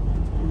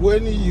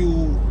 When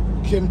you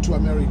came to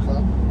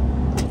America,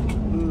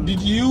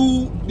 Did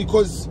you,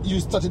 because you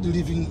started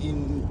living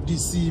in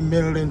DC,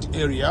 Maryland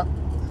area?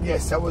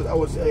 Yes, I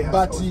was there.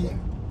 But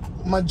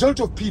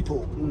majority of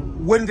people,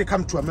 when they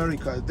come to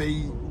America,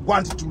 they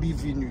want to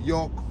live in New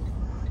York,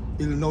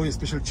 Illinois,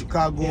 especially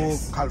Chicago,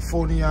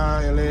 California,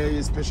 LA,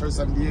 especially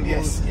San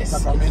Diego,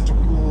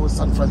 Sacramento,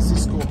 San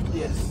Francisco.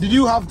 Yes. Did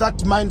you have that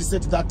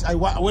mindset that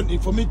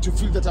for me to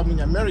feel that I'm in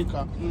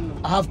America,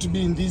 I have to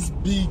be in these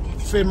big,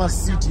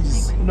 famous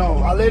cities? No,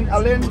 I learned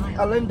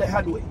the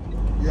hard way.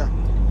 Yeah.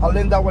 I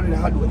learned that one in the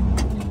hard way.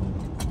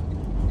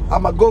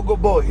 I'm a go-go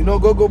boy. You know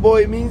what go-go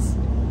boy means?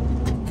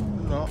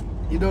 No.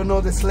 You don't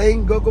know the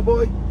slang, go-go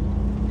boy?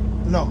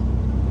 No.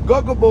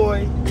 Go-go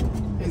boy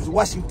is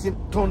Washington,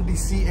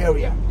 DC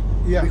area.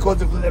 Yeah.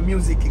 Because of the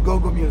music,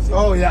 go-go music.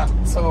 Oh yeah.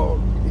 So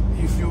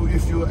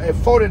if you're a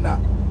foreigner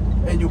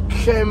and you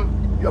came,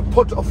 your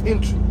port of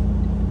entry,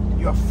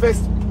 your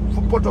first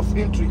port of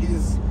entry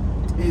is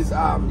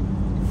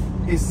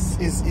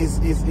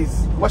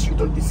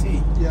Washington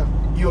DC. Yeah.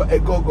 You're a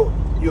go-go.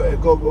 You're a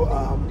go-go.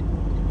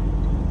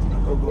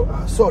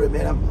 Sorry,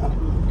 man.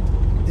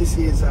 This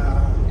is.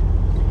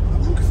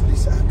 I'm looking for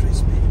this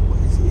address, man. What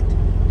is it?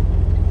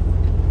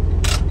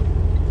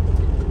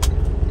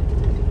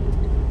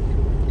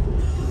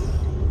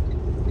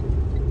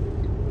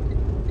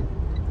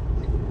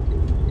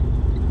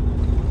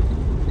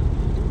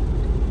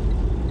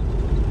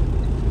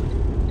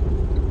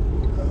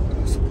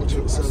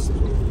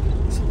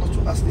 Supposed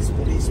to ask this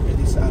policeman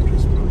this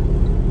address, bro.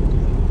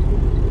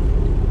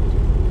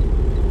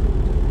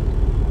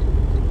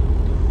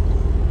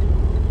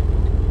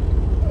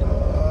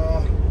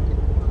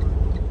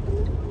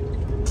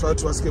 Try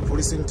to escape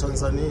police in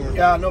Tanzania.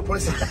 Yeah, no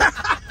police.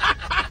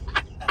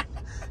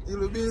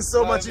 You'll be in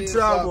so much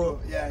trouble.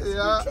 Yeah, it's in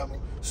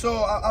trouble. So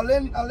I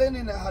learned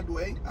in a hard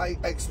way. I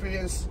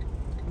experienced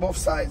both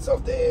sides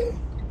of the.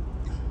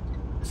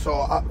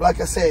 So like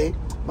I say,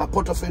 my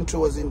port of entry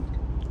was in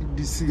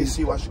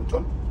DC,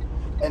 Washington,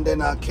 and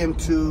then I came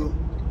to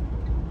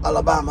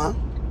Alabama,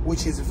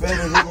 which is a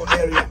very rural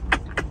area.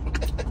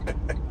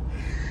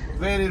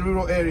 Very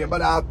rural area,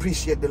 but I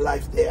appreciate the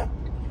life there.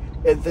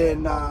 And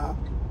then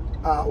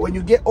when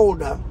you get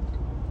older,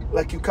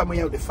 like you come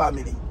here with the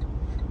family,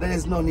 there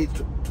is no need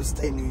to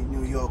stay in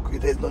New York.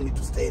 There's no need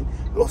to stay in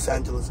Los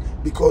Angeles,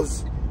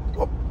 because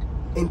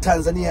in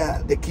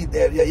Tanzania,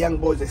 the young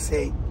boys, they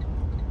say,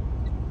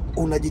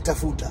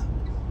 unajitafuta.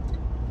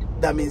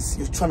 That means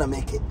you're trying to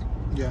make it.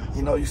 Yeah.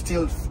 You know, you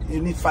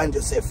need to find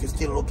yourself. You're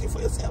still looking for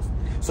yourself.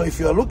 So if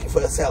you're looking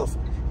for yourself,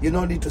 you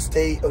don't need to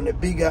stay on a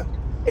bigger,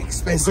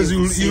 expensive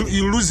because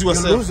you lose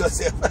yourself. You lose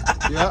yourself.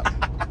 Yeah.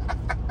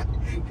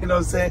 You know what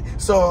I'm saying?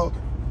 So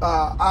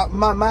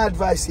my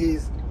advice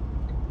is,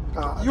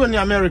 you're in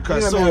America.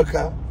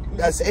 America,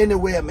 that's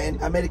anywhere, man.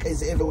 America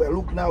is everywhere.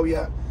 Look, now we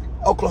are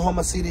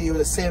Oklahoma City. You're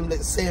the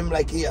same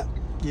like here.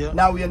 Yeah.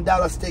 Now we're in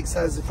Dallas,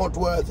 Texas. Fort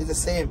Worth is the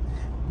same.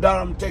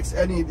 Durham, Texas.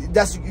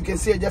 That's, you can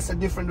see just a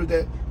different with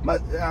the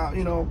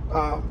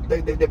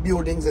the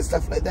buildings and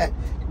stuff like that.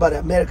 But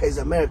America is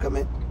America,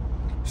 man.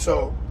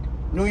 So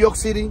New York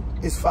City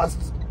is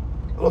fast.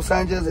 Los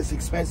Angeles is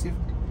expensive.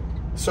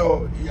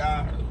 So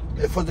yeah,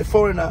 for the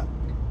foreigner,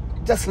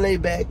 just lay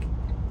back,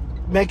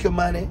 make your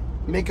money,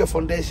 make your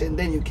foundation,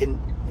 then you can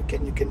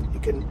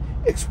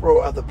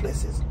explore other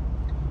places.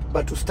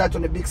 But to start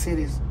on the big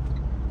cities,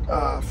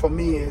 for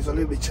me, is a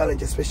little bit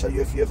challenging, especially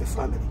if you have a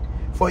family.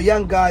 For a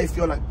young guy, if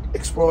you want to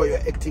explore your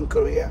acting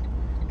career,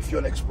 if you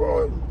want to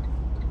explore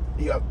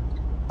your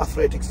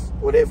athletics,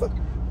 whatever,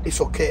 it's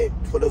okay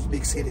for those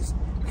big cities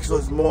because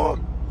there's more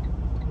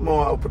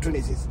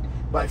opportunities.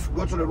 But if you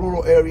go to the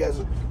rural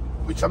areas,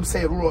 which I'm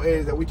saying rural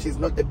areas, which is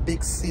not the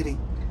big city,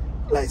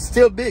 like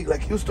still big,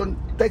 like Houston,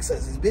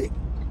 Texas is big.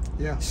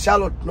 Yeah.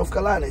 Charlotte, North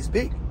Carolina is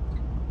big.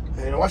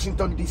 And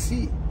Washington,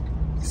 DC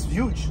is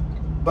huge.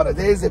 But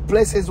there is a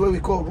places where we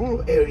call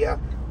rural area.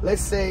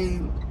 Let's say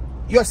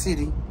your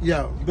city.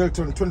 Yeah, built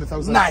on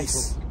 20,000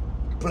 nice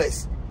people.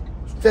 Place.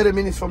 30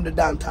 minutes from the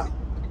downtown.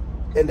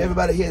 And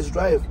everybody here is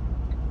driving.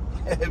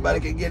 Everybody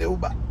can get an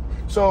Uber.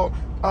 So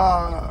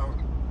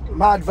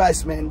my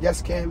advice, man,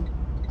 just came.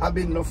 I've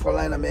been in North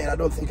Carolina, man. I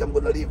don't think I'm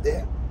gonna live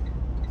there.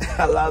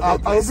 I love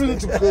that place. I'll bring you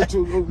to go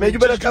to man, you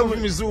better come to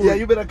Missouri. Yeah,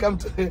 you better come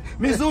to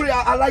Missouri.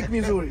 I like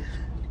Missouri.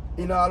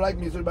 You know, I like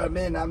Missouri, but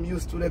man, I'm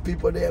used to the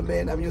people there,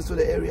 man. I'm used to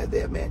the area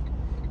there, man.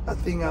 I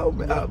think I'll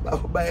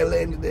buy a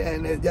land there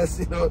and then just,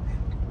 you know,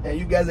 and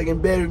you guys can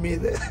bury me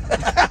there.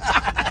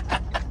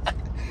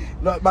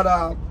 No, but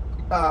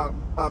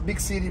a big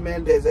city,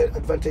 man, there's an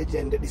advantage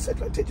and a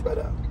disadvantage.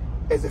 But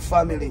as a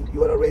family, you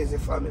want to raise a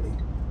family,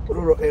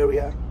 rural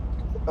area,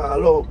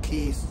 low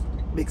keys,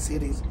 big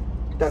cities.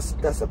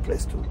 That's a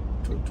place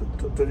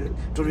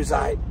to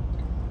reside.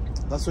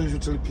 That's why you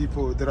should tell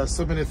people there are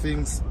so many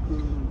things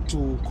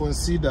to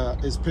consider,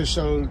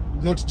 especially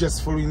not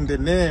just following the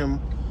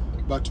name,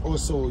 but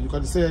also you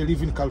can say I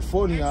live in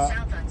California.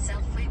 South on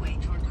South Freeway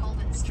toward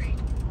Colvin Street.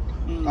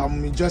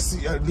 I'm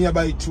just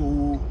nearby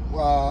to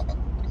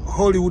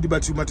Hollywood,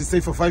 but you might stay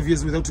for 5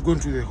 years without going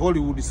to the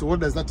Hollywood. So what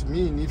does that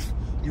mean if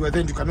you are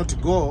then you cannot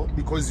go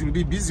because you'll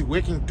be busy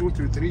working 2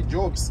 to 3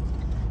 jobs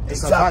to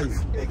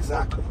survive.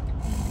 Exactly.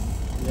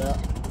 Yeah.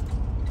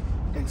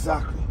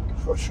 Exactly.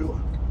 For sure.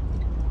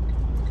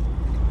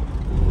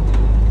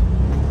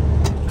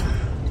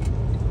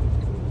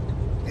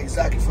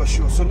 Exactly, for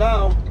sure. So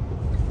now,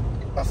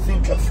 I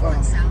think I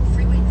found. South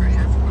freeway for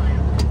half a mile.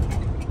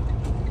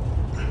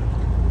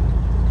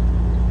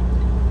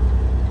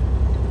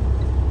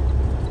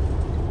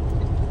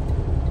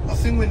 I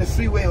think we're in the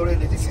freeway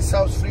already. This is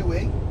South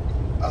Freeway.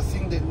 I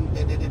think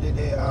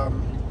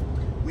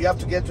we have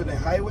to get to the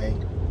highway.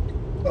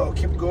 Oh,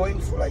 keep going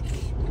for like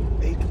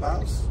 8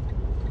 miles,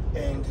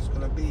 and it's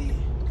gonna be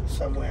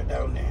somewhere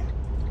down there.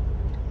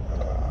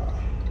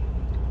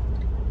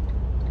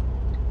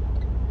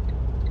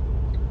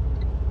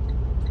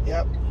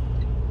 Yep.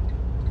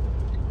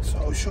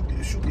 So it should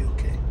be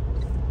okay.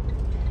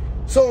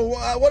 So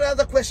what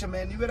other question,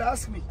 man? You better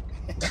ask me.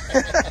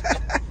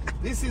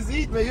 This is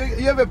it, man.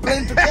 You have a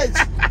plane to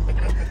catch.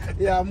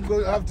 Yeah, I'm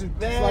going to have to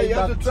fly you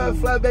back have to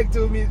fly back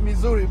to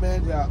Missouri,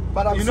 man. Yeah.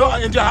 But I'm you know,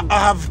 and I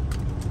have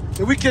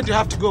the weekend. You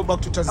have to go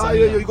back to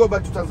Tanzania. You go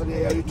back to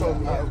Tanzania. Yeah, you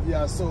told me.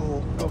 Yeah.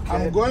 So Okay.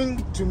 I'm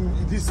going to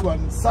this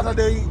one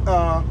Saturday.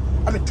 I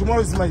mean,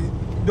 tomorrow is my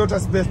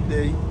daughter's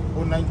birthday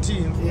on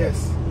 19th.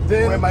 Yes.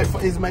 Then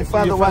where is my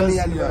father 1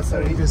 year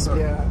anniversary.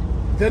 Yeah.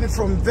 Then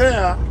from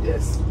there,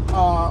 Yes.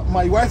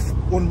 My wife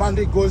on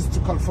Monday goes to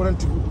California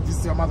to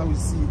visit her mother. We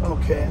see.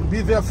 Okay. We'll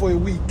be there for a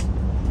week.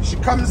 She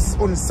comes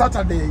on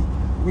Saturday.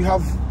 We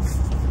have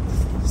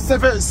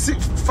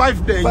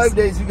 5 days. 5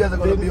 days. You guys are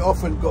gonna be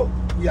off and go.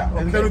 Yeah,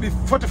 Okay. and then we'll be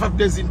 45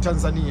 days in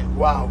Tanzania.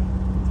 Wow.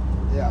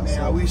 Yeah. Man,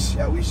 So I wish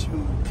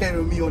you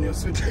carry me on your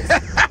suitcase,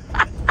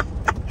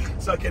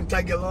 so I can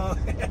tag along.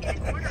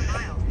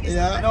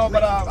 yeah. No,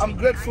 but I'm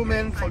grateful,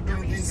 man, for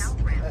doing this.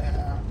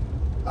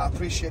 I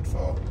appreciate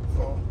for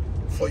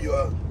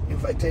your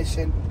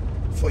invitation,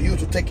 for you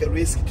to take a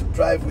risk to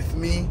drive with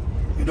me.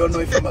 You don't know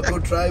if I'm a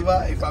good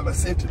driver, if I'm a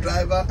safe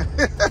driver,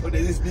 but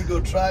there's this big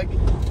old truck.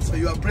 So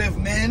you are brave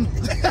man.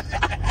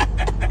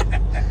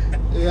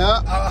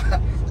 Yeah.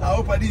 I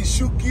hope I didn't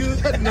shook you.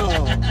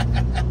 No.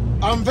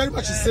 I'm very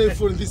much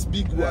safe on this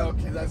big one. Yeah,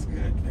 okay, that's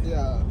good.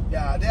 Yeah.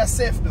 Yeah, they are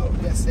safe though.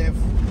 They're safe,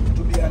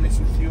 to be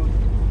honest with you.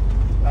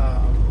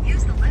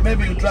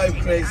 Maybe you drive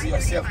crazy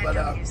yourself, but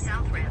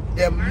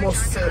they're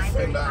most safe,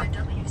 and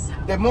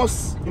the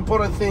most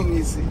important thing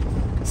is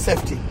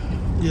safety.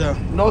 Yeah.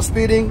 No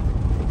speeding,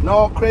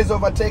 no crazy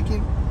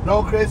overtaking,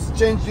 no crazy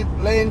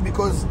changing lane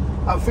because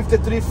I'm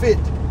 53 feet.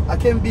 I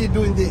can't be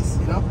doing this,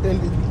 you know?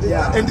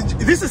 Yeah. And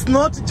this is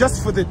not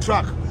just for the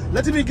truck.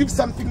 Let me give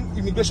something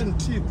immigration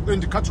tip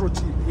and cultural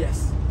tip.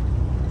 Yes.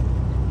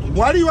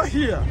 While you are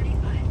here,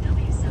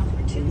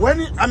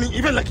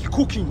 even like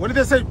cooking, when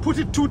they say put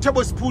it 2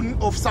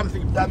 tablespoons of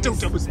something, That 2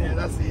 means, tablespoons. yeah,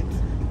 that's it.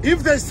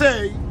 If they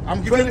say,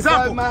 I'm giving an 25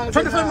 example, miles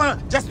 25 an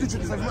miles, just do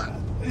 25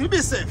 miles. You'll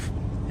be safe.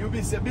 You'll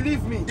be safe.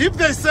 Believe me. If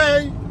they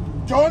say,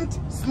 don't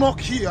smoke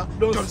here,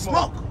 don't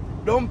smoke.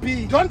 Don't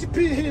pee. Don't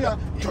pee here,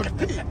 don't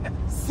pee.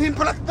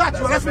 Simple like that.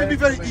 Your life will be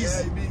very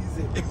easy. Yeah, be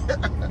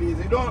easy. Be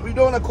easy. We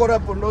don't want to caught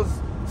up on those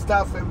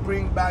stuff and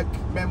bring back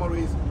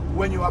memories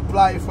when you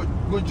apply for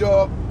good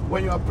job,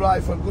 when you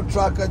apply for good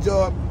trucker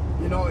job.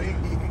 You know, it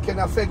can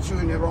affect you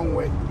in the wrong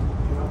way. You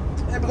know?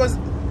 Yeah, because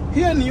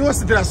here in the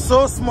US there are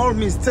so small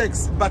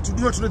mistakes, but you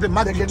do not know the They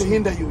magnitude. can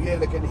hinder you. Yeah,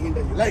 they can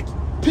hinder you. Like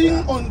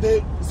peeing on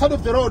the side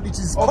of the road, it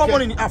is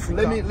common in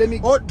Africa. Let me.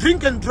 Or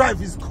drink and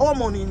drive is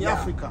common in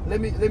Africa.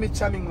 Let me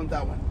chime in on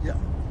that one. Yeah.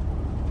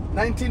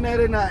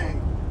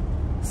 1999,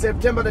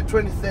 September the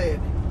 23rd,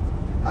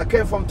 I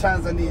came from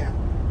Tanzania.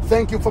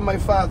 Thank you for my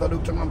father,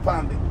 Dr.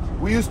 Mampambi.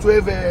 We used to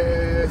have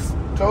a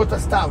Toyota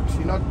Stout,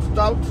 you know,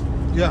 Stout?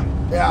 Yeah.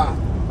 Yeah.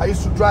 I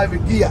used to drive a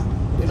gear,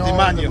 you know,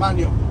 The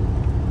manual.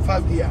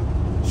 5 gear.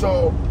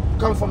 So,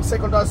 come from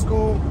secondary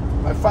school,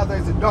 my father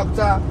is a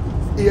doctor,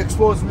 he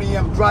exposed me,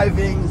 I'm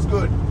driving, it's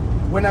good.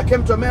 When I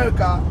came to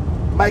America,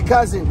 my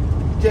cousin,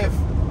 Jeff,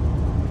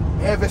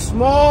 have a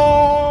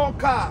small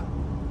car,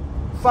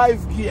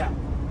 5 gear.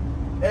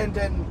 And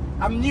then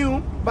I'm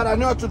new, but I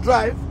know how to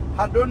drive.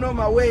 I don't know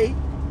my way,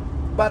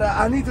 but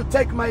I need to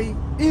take my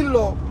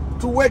in-law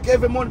to work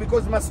every morning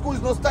because my school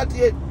is not started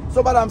yet.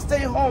 So, but I'm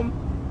staying home.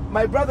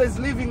 My brother is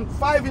leaving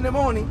 5 in the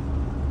morning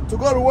to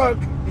go to work.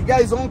 He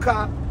got his own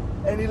car,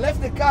 and he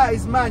left the car,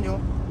 his manual.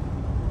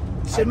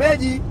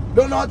 Shemeji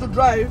don't know how to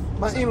drive,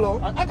 my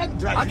in-law. I can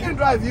drive. I can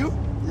drive you.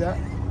 Yeah.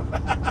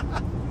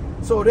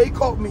 So they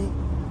caught me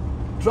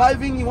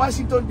driving in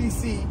Washington,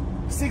 D.C.,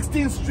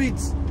 16th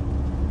Street.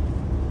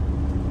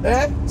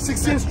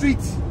 16th Street,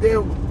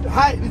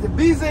 the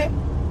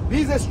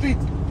busy street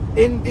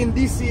in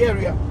DC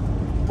area.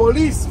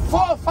 Police,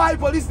 4 or 5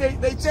 police,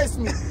 they chased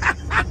me.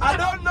 I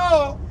don't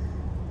know.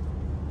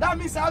 That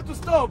means I have to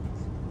stop.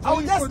 I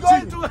was just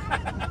going to.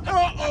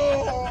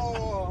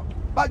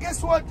 But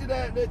guess what?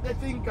 The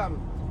thing came.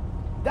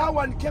 That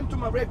one came to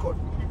my record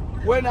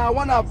when I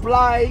want to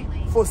apply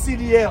for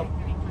CDL.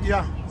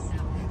 Yeah.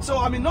 So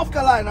I'm in North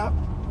Carolina,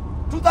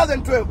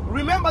 2012.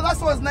 Remember, that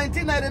was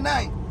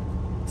 1999.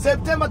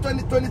 September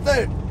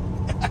 23rd.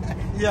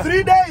 Yeah.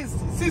 3 days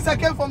since I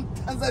came from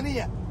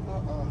Tanzania.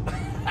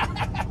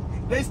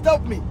 They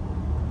stopped me,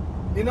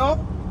 you know.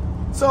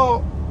 So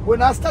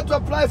when I start to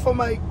apply for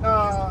my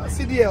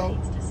CDL,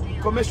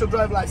 commercial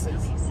drive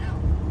license,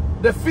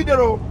 the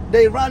federal,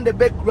 they run the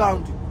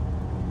background.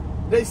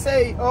 They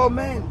say, oh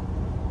man,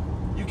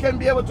 you can't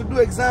be able to do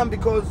exam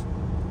because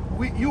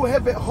you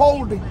have a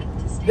holding.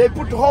 They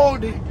put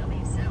holding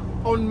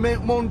on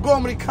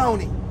Montgomery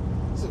County.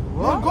 So,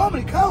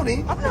 Montgomery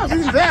County? I'm not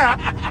been there.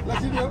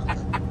 Like, you know,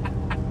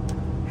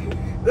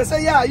 they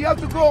say, yeah, you have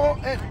to go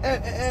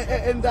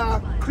and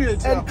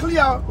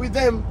clear with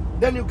them.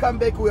 Then you come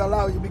back, we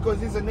allow you,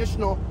 because it's a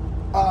national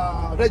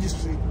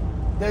registry.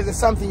 There's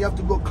something you have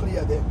to go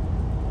clear there.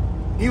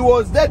 It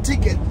was that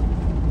ticket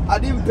I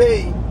didn't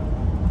pay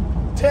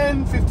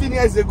 10, 15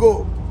 years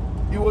ago.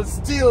 It was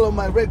still on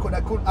my record.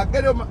 I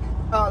get a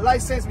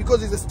license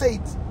because it's a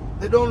state.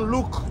 They don't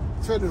look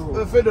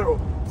federal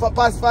for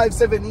past 5,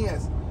 7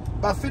 years.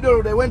 But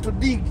federal, they went to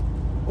dig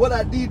what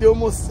I did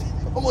almost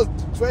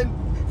 20,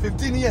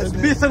 15 years.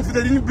 be thankful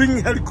they didn't bring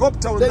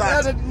helicopter on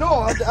that.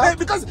 No,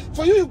 because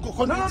for you,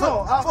 for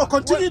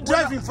continue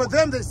driving. For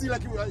them, they see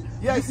like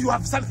yes, you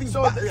have something.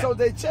 So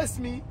they chased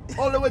me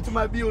all the way to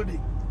my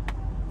building.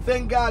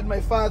 Thank God,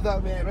 my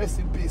father, man, rest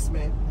in peace,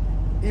 man.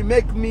 He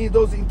make me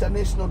those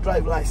international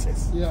drive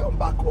license from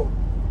back home.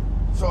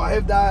 So I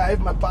have that. I have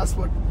my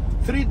passport.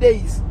 3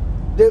 days.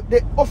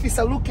 The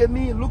officer look at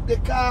me, look the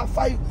car,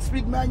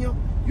 5-speed manual.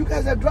 You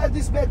guys have drive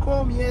this back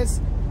home? Yes.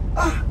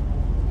 Ah,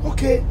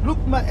 okay. Look,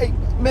 man,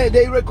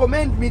 they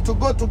recommend me to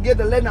go to get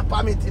a learner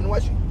permit in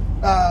Washington,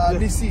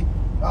 DC.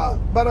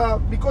 But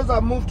because I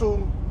moved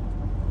to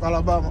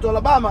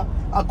Alabama,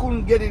 I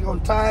couldn't get it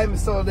on time,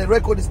 so the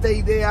record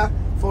stayed there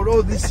for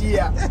all this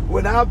year.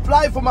 When I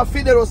applied for my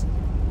federal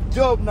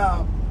job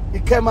now,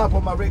 it came up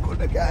on my record.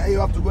 Like, you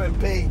have to go and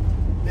pay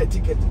the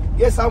ticket.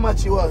 Guess how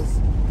much it was?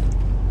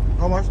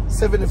 How much?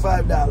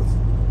 $75.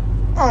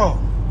 Oh.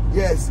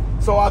 Yes.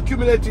 So I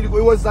accumulated, it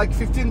was like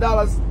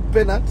 $15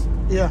 penalty.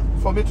 Yeah.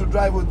 For me to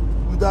drive with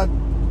that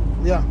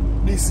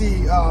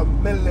DC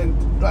Maryland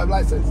drive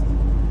license.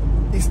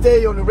 It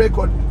stayed on the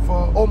record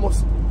for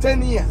almost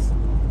 10 years.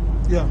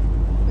 Yeah.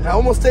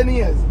 Almost 10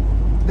 years.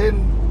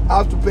 Then I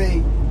have to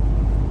pay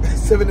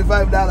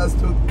 $75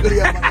 to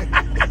clear my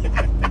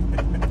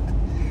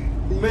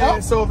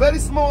man. So very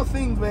small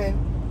things, man.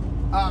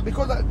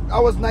 Because I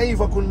was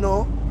naive, I couldn't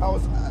know.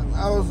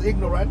 I was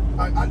ignorant.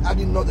 I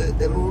didn't know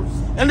the rules.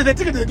 And the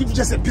ticket they give you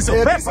just a piece of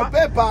paper. Piece of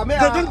paper. Man,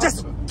 they don't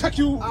just take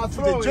you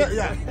to the jail.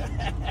 Yeah.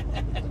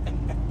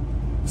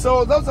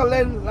 So those are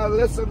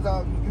lessons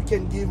you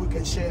can give, we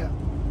can share.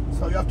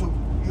 So you have to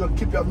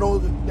keep your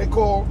nose.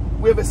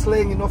 We have a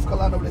slang in North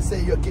Carolina where they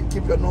say you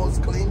keep your nose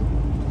clean.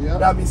 Yeah.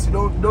 That means you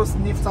don't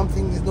sniff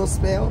something, there's no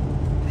smell.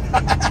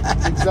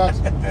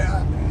 Exactly.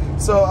 Yeah.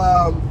 So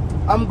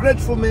I'm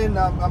grateful, man.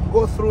 I'm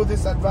going through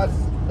this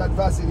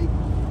adversity.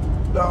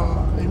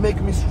 It makes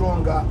me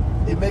stronger.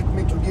 It makes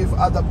me to give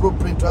other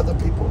blueprint to other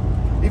people.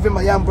 Even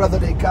my young brother,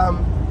 they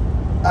come.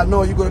 I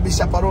know you're going to be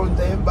chaperoning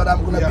them, but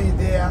I'm going to be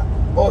there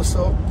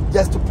also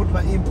just to put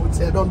my input.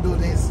 Say, don't do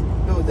this,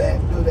 do that,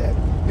 do that.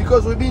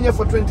 Because we've been here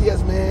for 20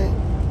 years, man.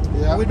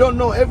 Yeah. We don't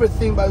know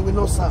everything, but we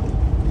know something.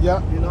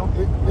 Yeah. You know?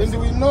 And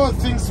we know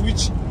things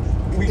which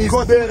we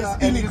go through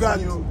as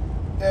immigrant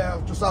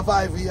to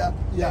survive here.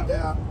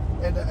 Yeah.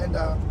 And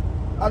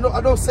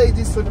I don't say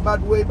this in a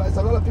bad way, but there's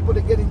a lot of people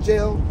that get in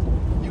jail.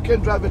 You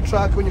can't drive a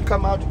truck when you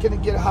come out. You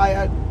can't get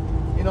hired.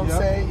 You know what I'm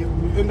saying? You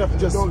end up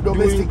just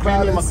domestic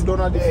violence.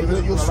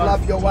 You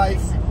slap your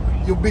wife.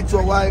 You beat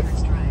your wife.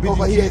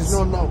 Over here is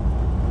no.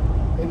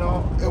 You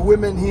know, a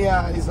woman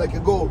here is like a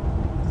gold.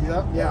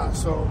 Yeah. Yeah.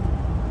 So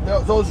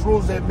those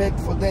rules they make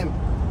for them.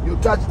 You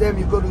touch them,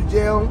 you go to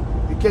jail.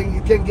 You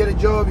can't get a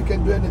job. You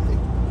can't do anything.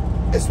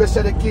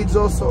 Especially the kids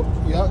also.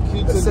 Yeah,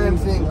 kids. The same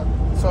thing. Yeah.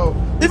 So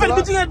even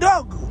beating a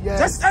dog. Yes.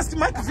 Just ask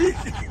Mike Vick.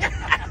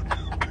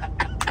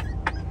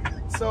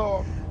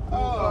 So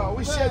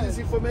we share this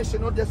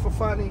information not just for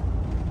funny,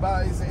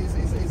 but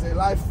it's a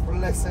life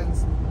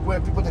lessons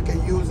where people that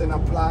can use and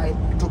apply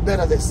to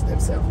better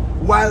themselves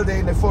while they're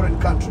in a foreign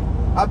country.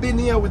 I've been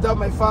here without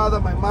my father,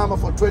 my mama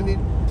for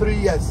 23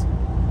 years,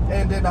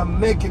 and then I'm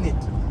making it.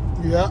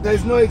 Yeah.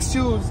 There's no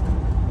excuse.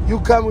 You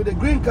come with a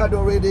green card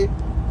already,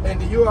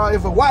 and you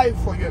have a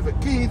wife or you have a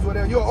kid,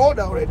 whatever. You're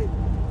older already.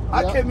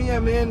 I came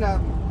here, man.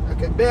 I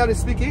can barely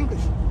speak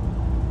English.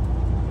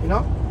 You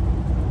know,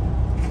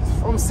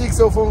 from 6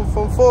 or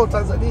from 4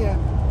 Tanzania,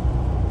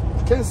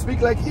 I can't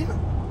speak like here.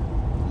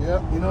 Yeah,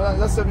 you know,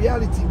 that's the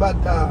reality. But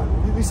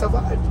we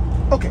survived.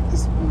 Okay.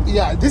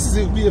 Yeah, this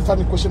is be a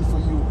funny question for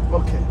you.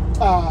 Okay.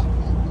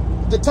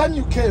 The time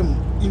you came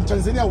in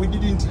Tanzania, we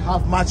didn't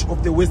have much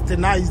of the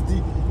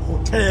westernized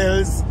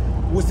hotels,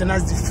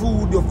 westernized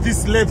food of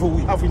this level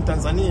we have in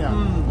Tanzania.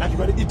 Like you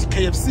can eat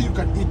KFC, you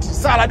can eat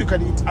salad, you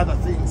can eat other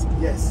things.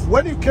 Yes.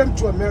 When you came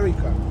to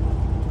America,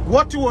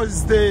 what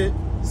was the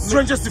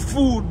strangest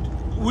food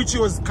which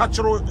was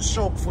cultural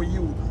shock for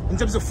you in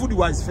terms of food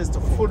wise, first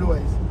of all? Food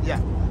wise?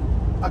 Yeah.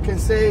 I can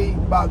say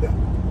burger.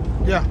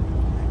 Yeah.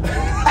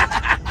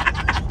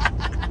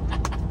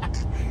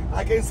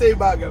 I can say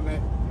burger, man.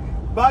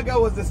 Burger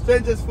was the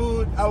strangest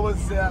food. I was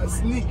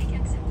sneak.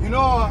 You know,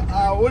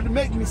 I would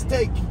make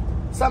mistake.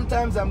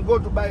 Sometimes I'm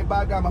going to buy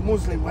burger. I'm a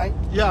Muslim, right?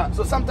 Yeah.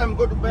 So sometimes I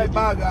go to buy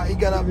burger. It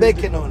got a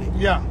bacon on it.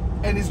 Yeah.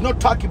 And it's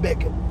not turkey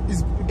bacon.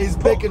 It's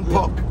bacon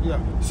pork.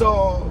 Yeah.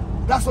 So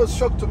that's what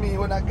shocked to me.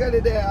 When I get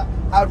it there,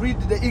 I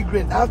read the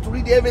ingredient. I have to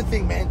read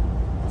everything, man.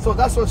 So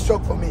that's what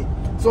shocked for me.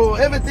 So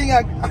everything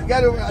I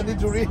need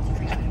to read.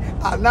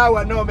 And now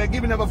I know, man.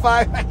 Give me number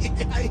 5.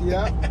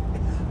 Yeah.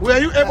 Were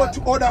you able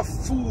to order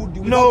food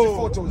without the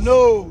photos?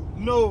 No.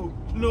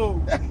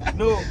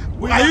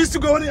 I used to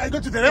go when I go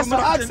to the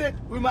restaurant.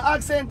 With my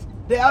accent,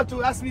 they have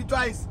to ask me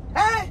twice.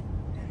 Hey.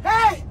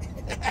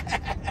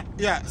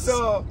 Yeah.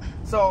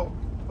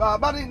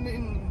 But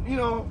in you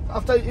know,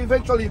 after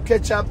eventually you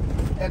catch up,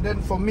 and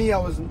then for me, I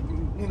was,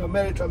 you know,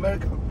 married to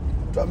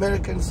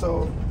American,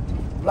 so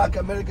black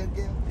American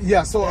girl.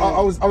 Yeah. So I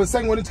was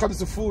saying, when it comes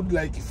to food,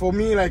 like for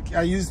me, like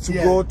I used to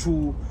go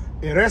to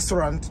a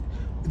restaurant,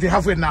 they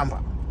have a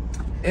number.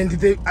 And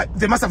they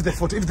must have the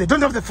photo. If they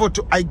don't have the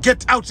photo, I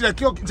get out like,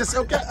 just say,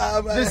 okay,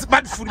 there's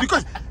bad food.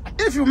 Because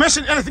if you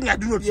mention anything I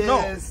do not know.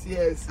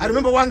 Yes. I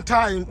remember one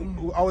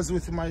time I was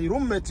with my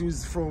roommate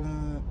who's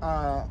from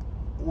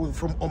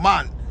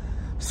Oman.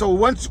 So we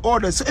went to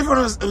order. So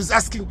everyone was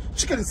asking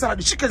chicken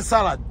salad.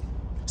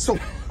 So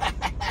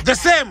the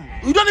same.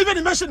 We don't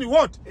even mention the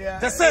word. Yeah,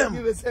 the same.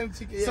 Give the same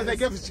chicken. So they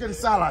gave chicken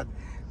salad.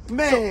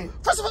 Man, so,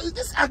 first of all,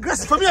 this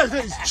aggressive for me.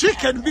 It's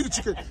chicken, big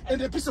chicken,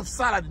 and a piece of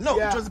salad. No,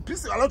 it was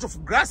a lot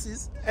of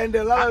grasses and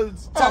a lot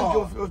of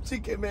chunk of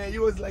chicken. Man, he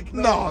was like,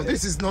 no,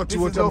 this is not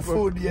what I'm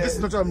food. Yeah, this is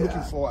not what I'm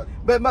looking for.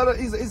 But mother,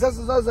 it's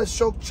also a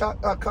shock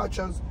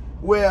cultures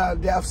where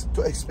they have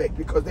to expect,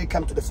 because they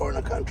come to the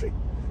foreign country.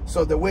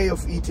 So the way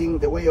of eating,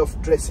 the way of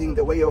dressing,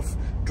 the way of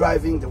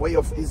driving, the way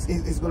of is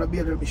going to be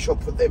a little bit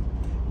shock for them.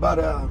 But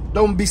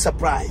don't be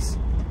surprised.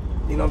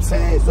 You know what I'm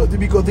saying? So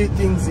because these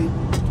things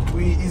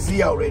is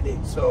here already,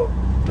 so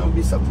don't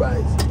be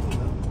surprised.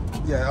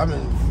 Yeah, I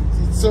mean,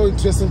 it's so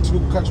interesting to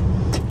catch.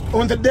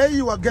 On the day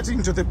you were getting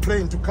into the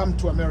plane to come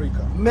to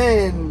America,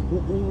 man,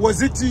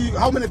 was it,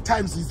 how many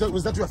times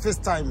was that your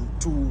first time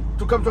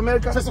to come to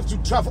America? First of to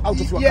travel out of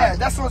your country? Yeah,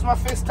 that was my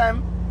first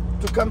time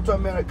to come to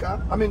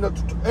America. I mean, not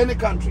to any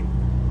country.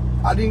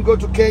 I didn't go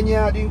to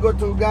Kenya, I didn't go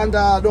to Uganda.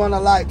 I don't want to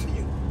lie to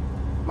you.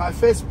 My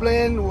first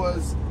plane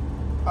was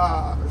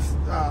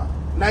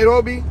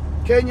Nairobi,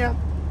 Kenya,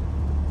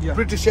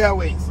 British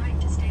Airways.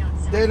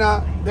 Then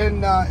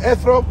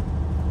Heathrow,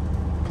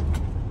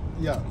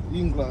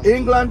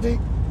 England,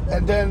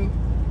 and then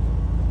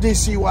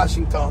DC,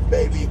 Washington,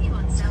 baby.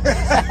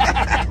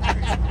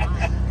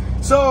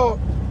 So,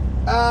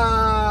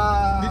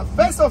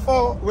 first of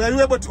all, were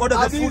you able to order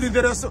the food in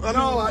the restaurant?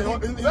 No,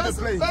 in the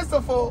plane? First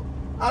of all,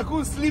 I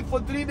couldn't sleep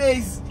for 3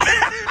 days.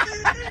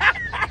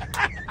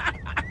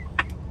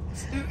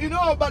 You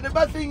know, but the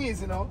bad thing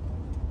is, you know,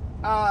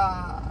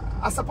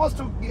 I was supposed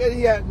to get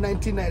here in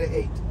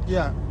 1998.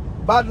 Yeah.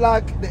 Bad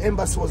luck, the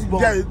embassy was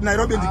bombed. Yeah,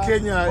 Nairobi and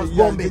Kenya was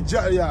bombing.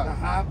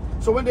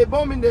 So when they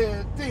bombing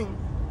the thing,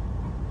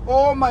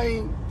 all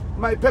my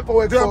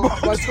paperwork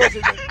was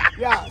crossing.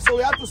 Yeah, so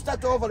we had to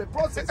start over the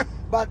process.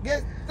 But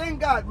thank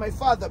God, my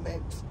father,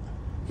 man,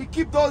 he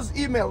keep those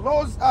email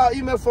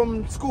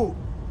from school.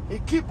 He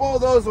keep all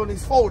those on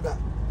his folder.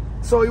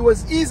 So it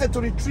was easy to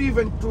retrieve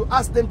and to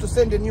ask them to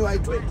send a new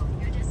I-20.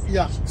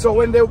 Yeah. So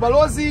when the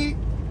Ubalozi,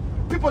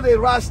 people, they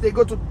rush, they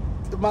go to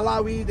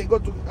Malawi, they go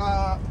to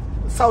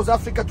South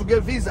Africa to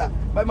get visa.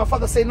 But my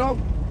father say, no,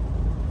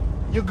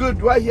 you're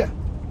good right here.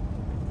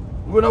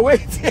 We're gonna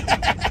wait.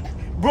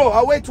 Bro,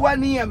 I wait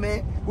 1 year,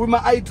 man, with my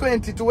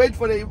I-20 to wait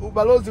for the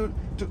Ubalozi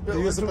to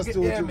get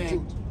there,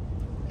 man.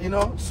 You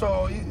know,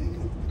 so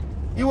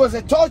it was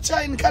a torture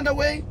in kind of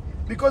way,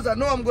 because I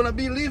know I'm gonna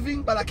be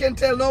leaving, but I can't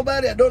tell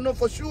nobody. I don't know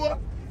for sure.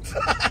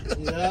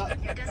 Yeah.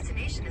 Your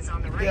destination is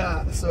on the right.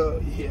 Yeah.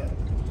 So yeah.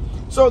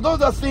 So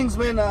those are things,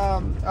 man.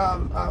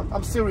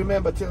 I'm still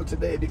remember till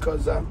today,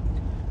 because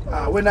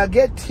when I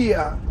get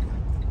here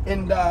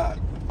and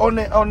on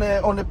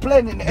a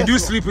plane in did you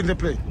sleep in the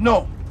plane?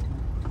 No.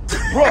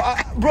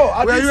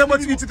 Bro, were you able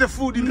to eat the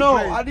food in the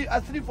plane? No,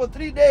 I sleep for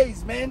 3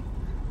 days, man.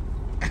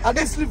 I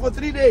didn't sleep for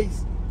 3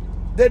 days.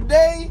 The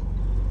day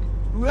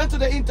we went to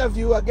the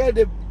interview, I get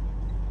the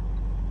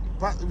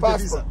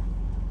passport,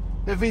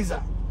 the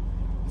visa.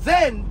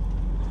 Then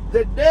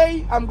the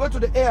day I'm going to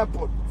the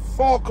airport,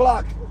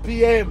 4:00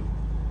 p.m.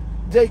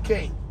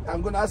 JK,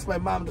 I'm gonna ask my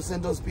mom to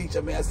send those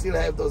pictures. Man, I still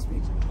have those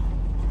pictures.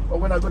 But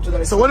when I go to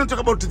the so when we talk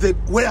about the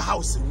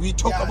warehouse, we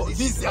talk about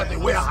this is the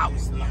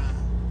warehouse. Yeah.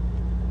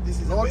 This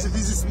is not this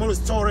is small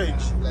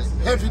storage,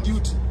 heavy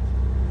duty.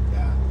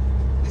 Yeah.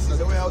 This is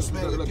the warehouse,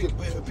 man. We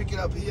pick it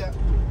up here.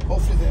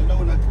 Hopefully they're not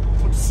gonna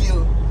put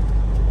seal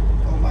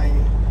on my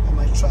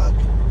truck,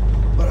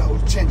 but I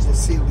will change the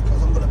seal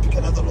because I'm gonna pick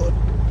another load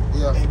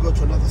and go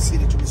to another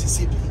city, to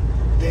Mississippi.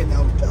 Then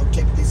I'll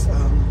take this to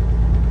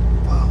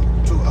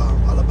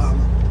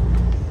Alabama.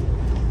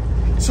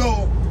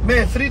 So,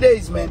 man, 3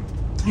 days, man.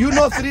 You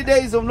know, 3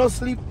 days of no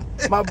sleep.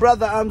 My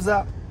brother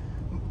Amza,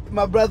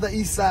 my brother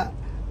Isa,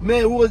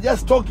 Man, we was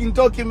just talking,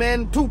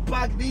 man.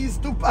 Tupac this,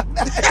 Tupac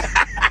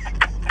that.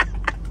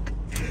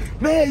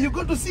 Man, you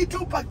go to see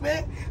Tupac,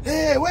 man.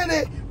 Hey,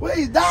 where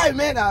he died,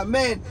 man?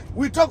 Man,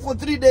 we talked for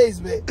 3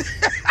 days, man.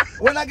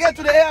 When I get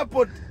to the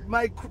airport,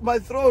 my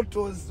throat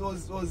was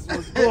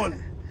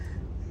gone.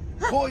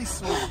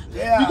 Voice was,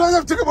 yeah. You guys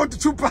have to talk about the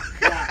Tupac.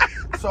 Yeah.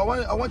 So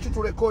I want you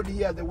to record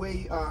here the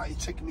way he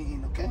checked me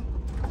in, okay?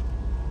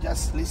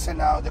 Just listen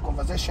how the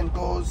conversation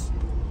goes,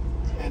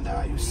 and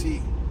you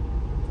see.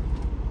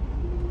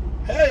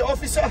 Hey,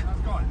 officer. How's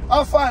it going?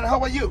 I'm fine. How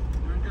are you?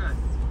 Doing good.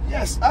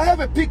 Yes, I have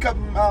a pickup.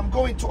 I'm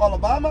going to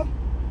Alabama,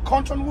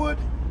 Cottonwood.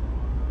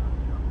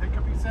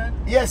 Pickup, you said?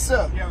 Yes,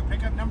 sir. You have a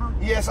pickup number?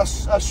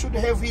 Yes, I should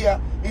have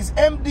here. It's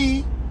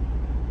MD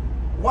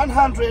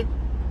 100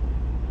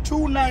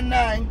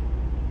 299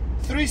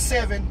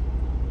 37-01.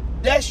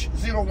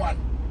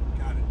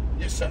 Got it.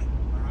 Yes, sir.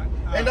 All right.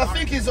 And I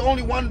think it's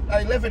only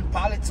 11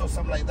 pallets or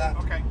something like that.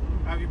 Okay.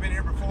 Have you been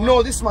here before?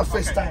 No, this is my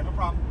first Okay, time. no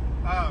problem.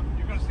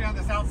 You're going to stay on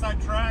this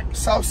outside track?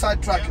 South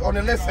side track on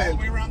the left All the hand.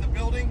 way around the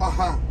building?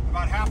 Uh-huh.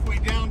 About halfway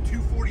down,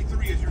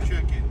 243 is your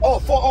check-in. Oh,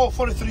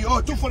 43.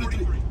 Oh,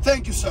 243.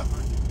 Thank you, sir.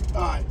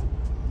 All right.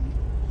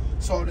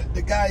 So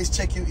the guy is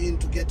checking you in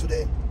to get to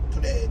the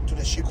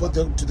ship. To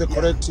the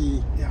correct.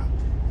 Yeah.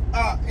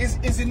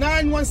 Is it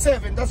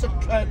 917? That's a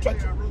track.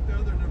 I wrote the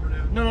other number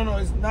down. No.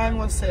 It's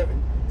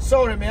 917.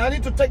 Sorry, man. I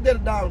need to take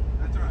that down.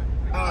 That's all right.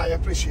 I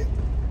appreciate.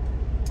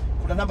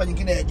 Kuna namba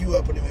nyingine ya juu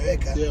hapo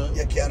nimeweka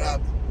ya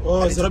Kiarabu.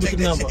 Oh, it's Arabic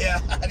number.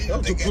 Yeah, I need You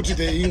have to put it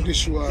the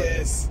English one.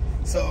 Yes.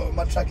 So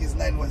my track is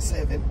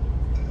 917.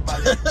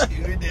 But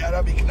you read the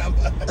Arabic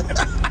number.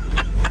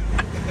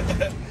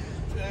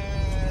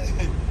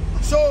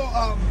 So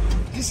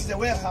this is the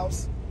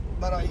warehouse,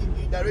 but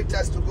he directed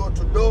us to go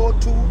to door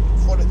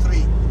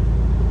 243.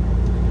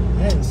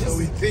 Man, so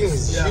the thing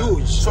is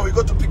huge. So we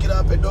go to pick it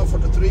up at door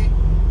 43.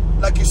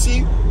 Like you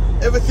see,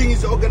 everything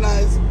is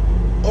organized.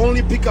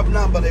 Only pickup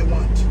number they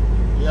want.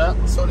 Yeah.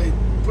 So they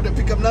put a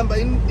pickup number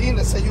in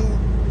and say you,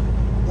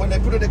 when they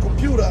put it in the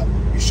computer,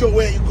 you show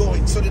where you're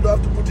going. So they don't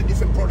have to put a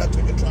different product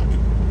on your truck.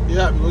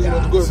 Yeah, because you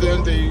want to go there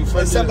and they when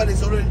find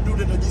somebody's already do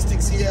the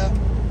logistics here,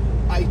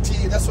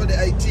 IT, that's why the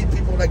IT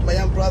people, like my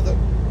young brother,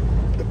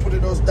 they put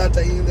those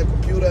data in the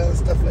computer and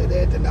stuff like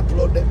that and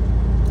upload them.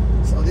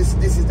 So this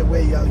is the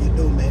way how you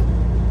do, man.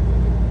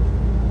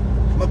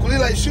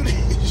 Makulila, you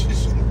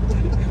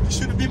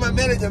should be my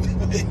manager.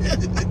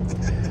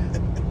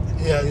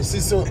 Yeah, you see,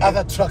 so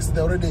other trucks,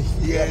 they're already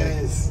here.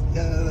 Yes,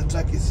 yeah, the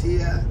truck is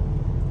here.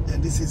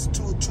 And this is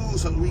 2-2,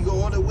 so we go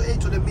all the way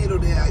to the middle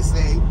there, I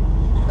say.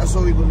 That's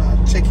why we're gonna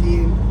check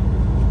in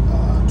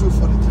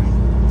 243.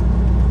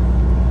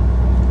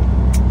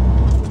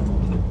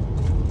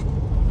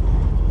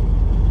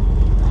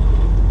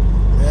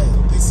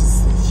 Man, this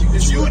is huge.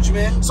 It's huge,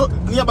 man. So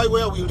nearby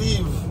where we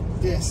live,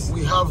 Yes.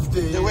 we have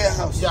the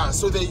warehouse. Yeah,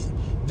 so they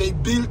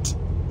built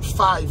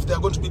 5. They are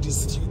going to be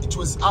this. It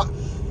was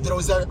there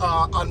was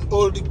an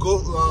old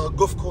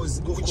golf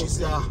course which is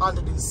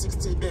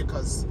 160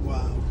 acres.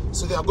 Wow.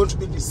 So they are going to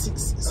build the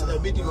 6. So they're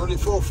building only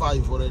 4 or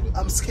 5 already.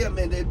 I'm scared,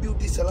 man. They built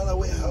this another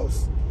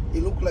warehouse.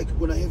 It look like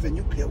we're gonna have a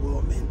nuclear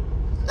war, man.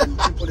 And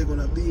people are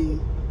gonna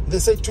be. They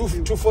say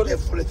 240.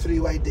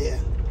 F43 right there.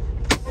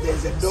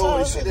 There's a door. So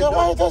you see the then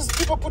why door? does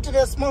people put in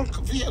a small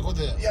vehicle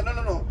there? Yeah,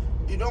 no.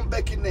 You don't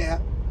back in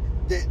there.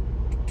 The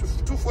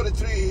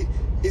 243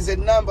 is a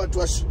number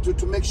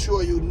to make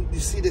sure you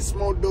see the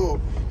small door.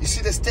 You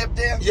see the step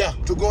there? Yeah.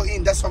 To go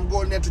in. That's why I'm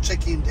going there to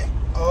check in there.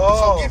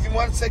 Oh. So give him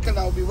 1 second.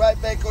 I'll be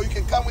right back. Or you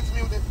can come with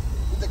me with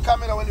the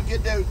camera. When you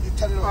get there, you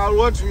turn it on. I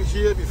want to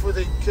hear before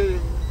they can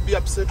be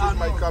upset with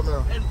my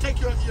camera. And take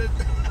your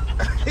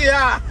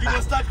Yeah. you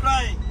will start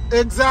crying.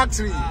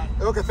 Exactly.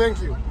 Okay,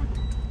 thank you.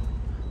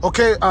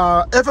 Okay,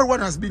 everyone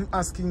has been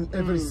asking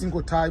every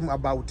single time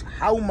about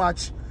how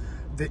much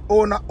the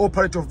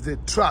owner-operator of the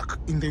truck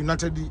in the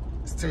United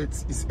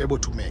States is able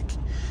to make.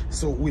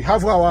 So we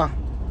have our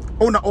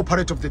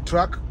owner-operator of the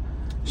truck,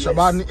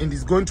 Shabani, and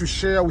he's going to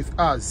share with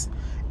us.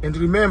 And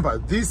remember,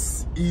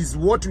 this is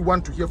what we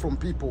want to hear from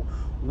people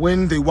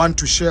when they want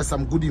to share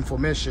some good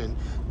information.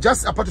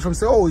 Just apart from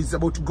say, oh, it's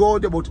about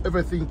God, about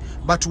everything,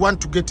 but want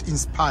to get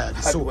inspired.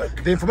 So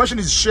the information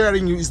is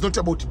sharing you is not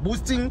about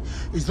boosting,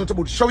 it's not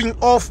about showing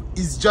off,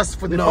 it's just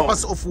for the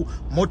purpose of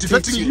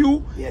motivating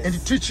you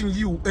and teaching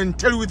you and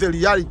tell you the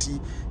reality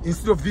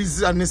instead of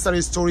these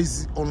unnecessary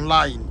stories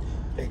online.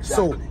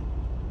 Exactly. So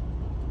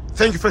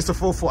thank you first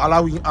of all for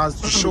allowing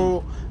us to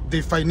show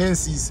the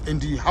finances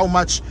and how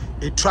much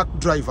a truck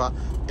driver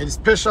and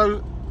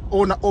special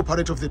owner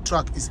operator of the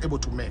truck is able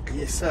to make.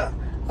 Yes, sir.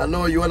 I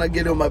know you want to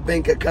get on my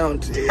bank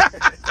account.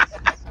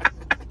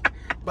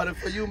 But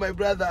for you, my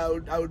brother,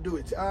 I would do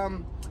it.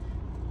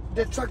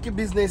 The trucking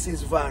business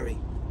is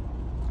varying.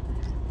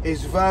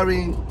 It's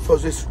varying for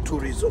this two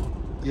reasons.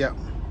 Yeah.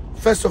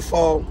 First of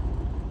all,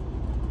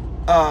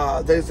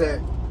 there's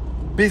a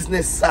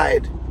business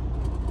side.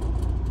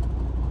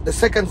 The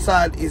second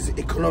side is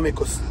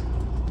economical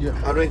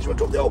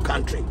arrangement of the whole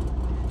country.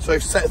 So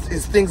if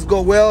things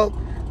go well,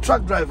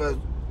 truck drivers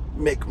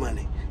make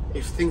money.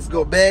 If things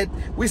go bad,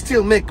 we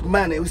still make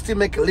money, we still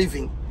make a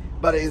living,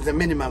 but it's a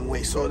minimum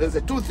wage. So there's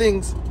the two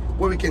things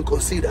where we can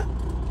consider.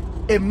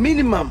 A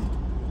minimum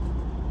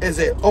as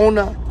an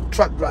owner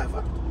truck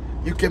driver,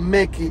 you can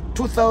make it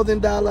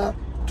 $2,000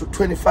 to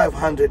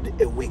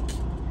 $2,500 a week.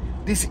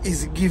 This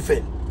is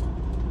given.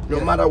 No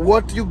matter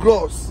what you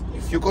gross,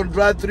 if you're gonna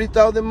drive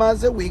 3,000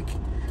 miles a week,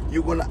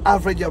 you're gonna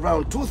average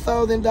around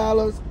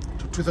 $2,000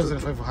 To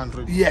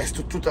 2,500. yes,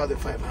 to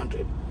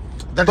 2,500.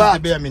 That is the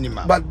bare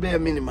minimum. But bare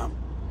minimum.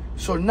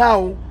 So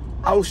now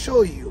I'll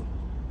show you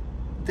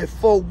the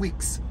 4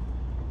 weeks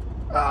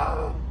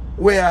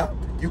where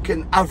you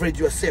can average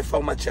yourself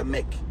how much you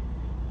make.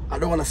 I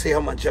don't want to say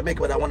how much you make,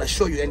 but I want to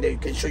show you, and then you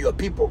can show your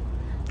people.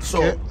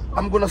 So Okay.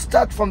 I'm gonna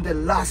start from the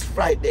last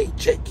Friday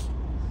check.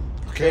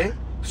 Okay.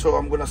 So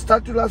I'm gonna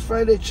start the last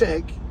Friday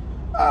check,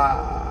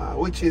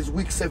 which is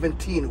week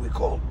 17 we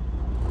call.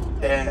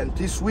 And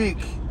this week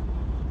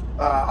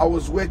I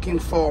was working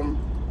from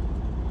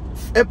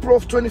April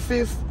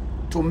 25th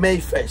to May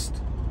 1st.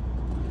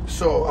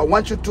 So I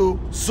want you to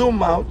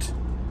zoom out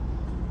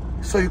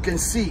so you can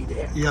see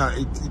there. Yeah,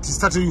 it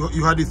started,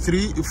 you had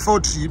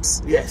 4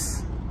 trips.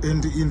 Yes.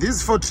 And in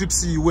these 4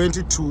 trips, you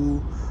went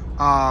to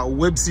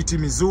Webb City,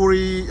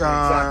 Missouri,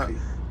 Exactly.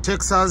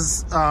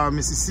 Texas,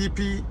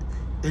 Mississippi,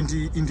 and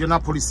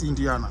Indianapolis,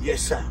 Indiana.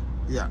 Yes, sir.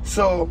 Yeah.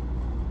 So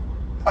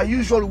I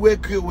usually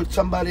work with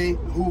somebody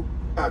who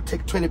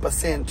take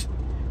 20%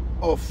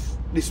 of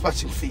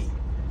dispatching fee.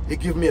 He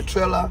give me a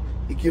trailer,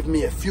 he give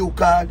me a fuel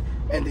card,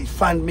 and he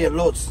find me a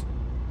loads.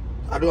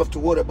 I don't have to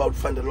worry about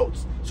finding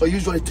loads. So I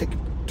usually take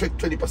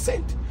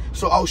 20%.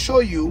 So I'll show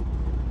you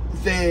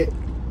the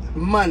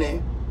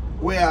money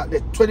where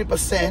the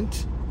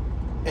 20%,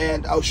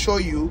 and I'll show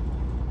you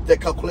the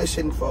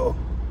calculation for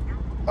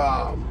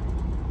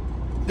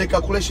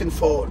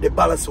the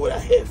balance what I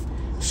have.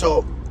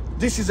 So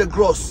this is a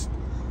gross.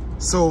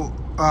 So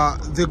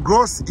the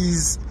gross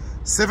is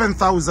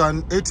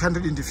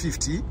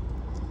 7,850.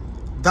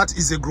 That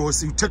is a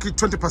gross. You take it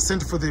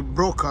 20% for the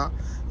broker,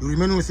 you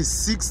remain with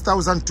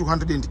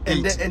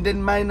 6,208. And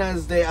then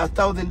minus the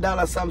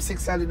 $1,000, some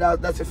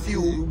 $600. That's a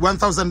fuel.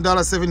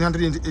 $1,000,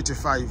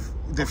 785.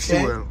 The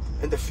fuel.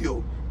 And the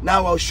fuel.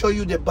 Now I'll show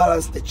you the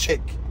balance, the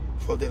check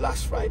for the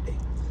last Friday.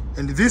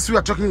 And this we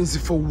are talking is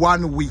for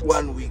 1 week.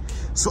 1 week.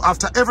 So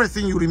after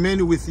everything, you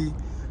remain with the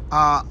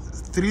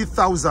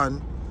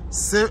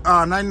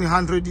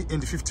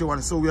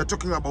 3,951. So we are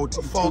talking about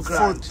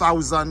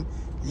 4,000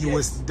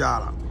 US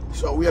dollar.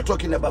 So we are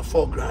talking about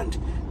 $4,000.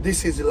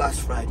 This is the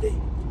last Friday.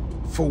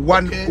 For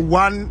one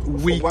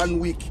week. For 1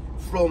 week,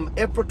 from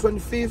April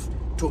 25th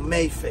to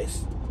May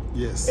 1st.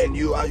 Yes. And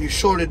you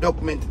show the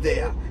document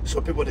there,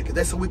 so people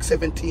that's week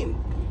 17.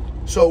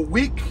 So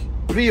week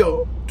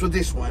prior to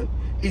this one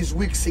is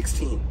week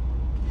 16.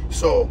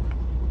 So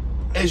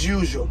as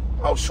usual,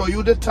 I'll show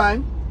you the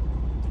time,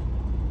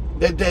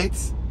 the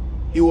dates.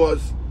 It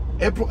was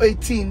April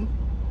 18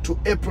 to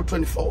April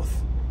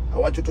 24th. I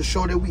want you to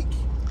show the week.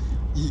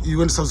 You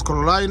went to South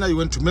Carolina, you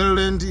went to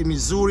Maryland,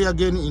 Missouri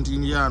again, in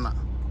Indiana.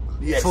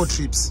 Yes. 4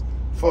 trips.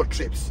 4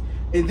 trips.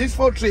 In these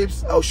 4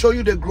 trips, I'll show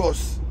you the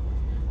gross,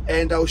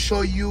 and I'll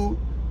show you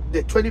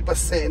the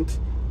 20%,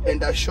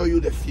 and I'll show you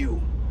the fuel.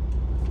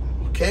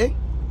 Okay?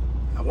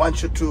 I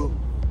want you to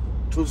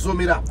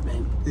zoom it up,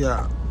 man.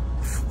 Yeah.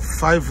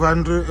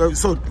 500.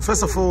 So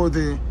first of all,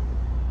 the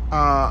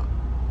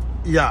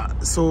yeah.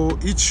 So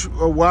each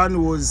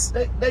one was.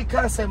 They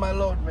cancel my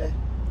load, man.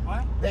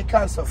 What? They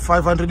cancel.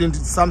 500 and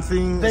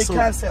something. They so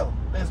cancel.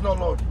 There's no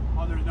load.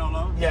 Oh, there's no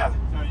load? Yeah.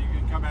 So you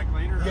can come back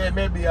later? Yeah,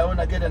 maybe I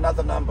wanna get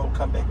another number. I'll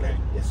come back later.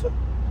 Yes, sir.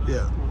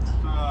 Yeah.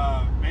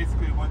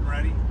 Basically it wasn't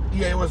ready?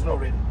 Yeah, it was not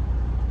ready.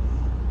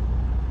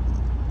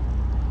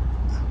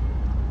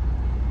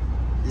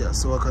 Yeah.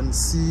 So I can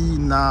see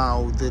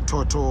now the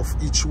total of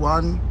each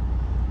one,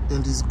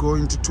 and is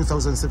going to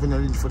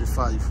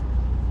 2,745.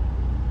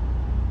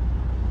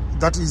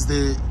 That is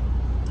the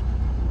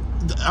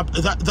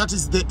that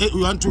is the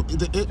we want to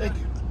the Thank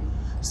you.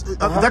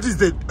 that is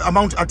the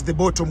amount at the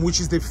bottom,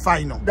 which is the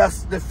final.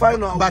 That's the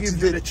final. I'll But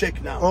give you the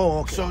check now. Oh,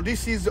 okay. So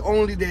this is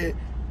only the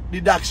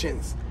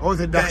deductions. Oh,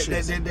 the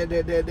deductions.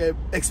 The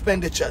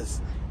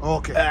expenditures.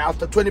 Okay.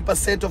 After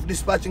 20% of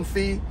dispatching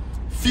fee,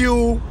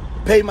 fuel,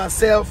 pay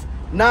myself.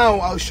 Now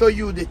I'll show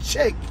you the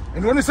check.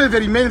 And when you say the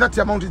remaining, that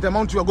amount is the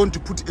amount you are going to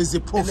put as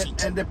a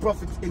profit. And the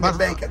profit in the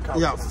bank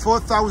account. Yeah,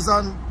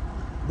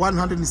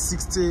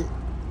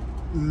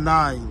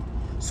 4,169.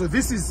 So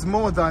this is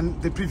more than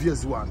the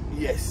previous one.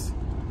 Yes.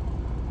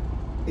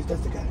 Is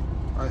that the guy?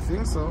 I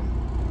think so.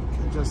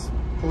 Okay, just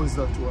pause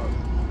that one.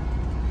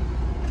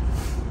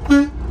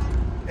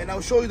 And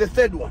I'll show you the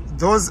third one.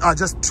 Those are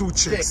just 2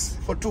 checks.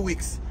 For 2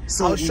 weeks.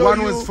 So I'll show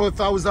one you was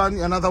 4,000,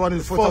 another one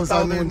is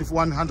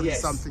 4,100 yes.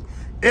 something.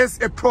 As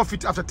a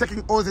profit after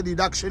taking all the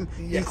deduction,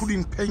 Yes.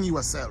 including paying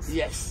yourself.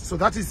 Yes. So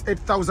that is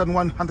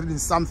 8,100 and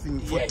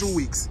something for Yes. 2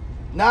 weeks.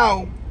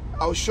 Now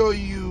I'll show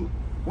you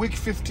week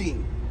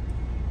 15.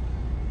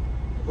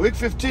 Week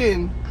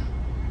 15.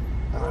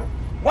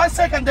 1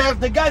 second, Dave.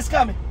 The guy's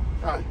coming.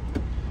 All right.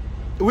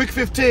 Week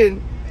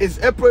 15, is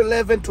April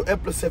 11 to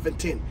April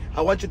 17.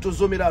 I want you to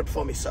zoom it out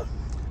for me, sir.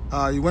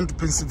 You went to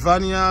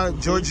Pennsylvania,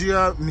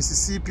 Georgia,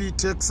 Mississippi,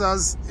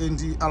 Texas, and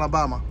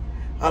Alabama.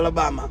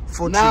 Alabama.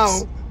 4 now,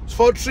 trips.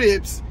 4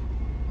 trips.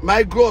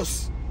 My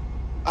gross,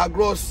 I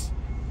gross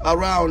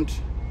around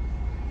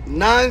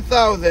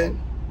 9,000,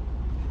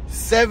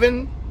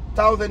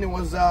 7,000. It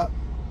was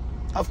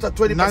after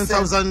 20%.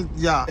 9,000,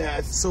 yeah.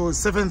 Yes. So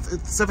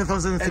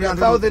 7,300. And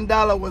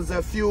 $1,000 was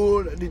a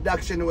fuel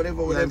deduction,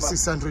 whatever. Yeah, and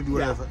 600,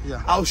 whatever.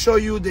 Yeah. I'll show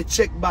you the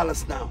check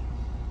balance now.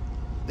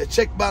 The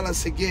check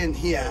balance again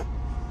here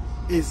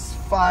is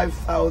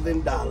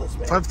 $5,000,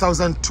 man.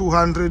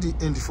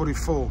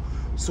 5,244.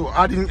 So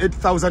adding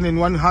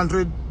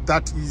 8,100,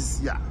 that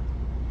is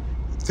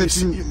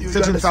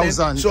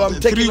 13,000. So I'm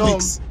taking 3 home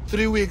weeks.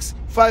 3 weeks,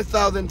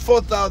 5,000,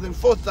 4,000,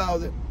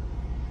 4,000.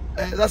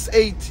 That's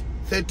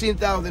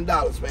 $13,000,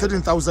 man.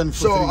 13,000 for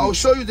So 3 I'll weeks.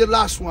 show you the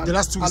last one. The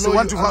last two. I So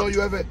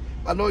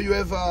know you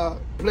have a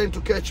plane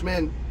to catch,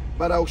 man.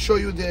 But I'll show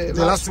you the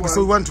last one. So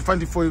we want to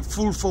find it for a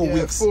full 4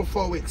 weeks. Full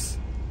 4 weeks.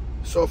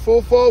 So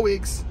full 4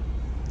 weeks.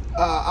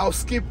 I'll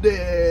skip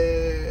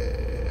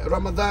the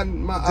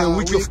Ramadan the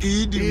week of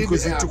Eid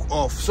because it took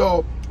off.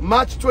 So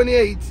March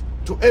 28th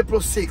to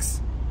April 6th.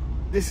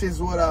 This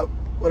is what I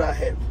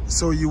have.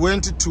 So you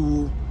went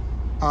to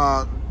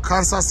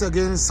Kansas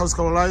again, South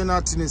Carolina,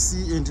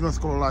 Tennessee, and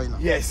North Carolina.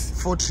 Yes.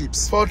 4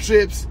 trips. 4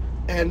 trips,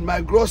 and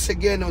my gross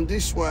again on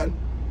this one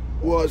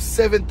was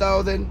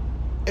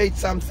 7,008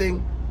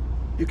 something.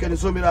 You can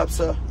zoom it up,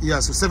 sir. Yeah,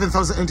 so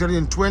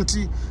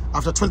 7,820.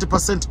 After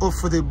 20% off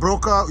for the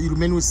broker, you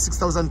remain with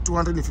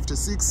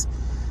 6,256.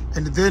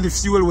 And then the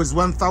fuel was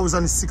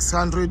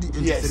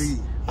 1,603. Yes.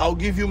 I'll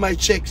give you my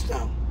checks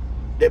now.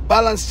 The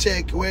balance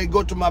check where I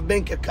go to my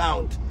bank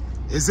account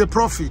is a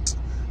profit.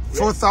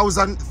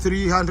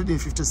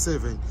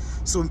 4,357.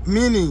 So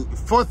meaning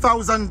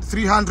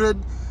 4,300,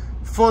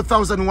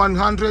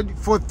 4,100,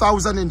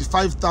 4,000, and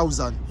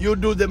 5,000. You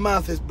do the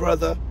math,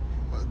 brother.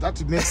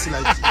 That makes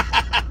like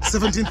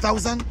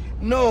 17,000?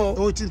 No.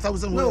 Or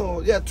 18,000?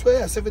 No,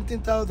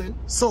 17,000.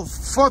 So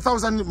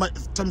 4,000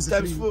 times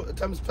 3.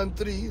 Times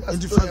 3. That's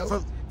And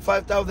 12.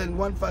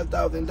 5,000,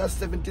 5,000. That's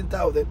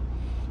 17,000.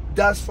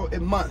 That's for a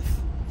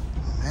month.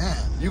 Man.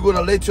 You're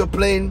gonna let your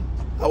plane.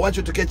 I want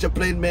you to catch a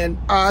plane, man.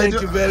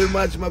 Thank you very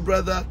much, my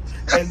brother.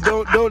 And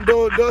don't.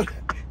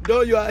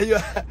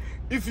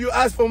 If you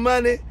ask for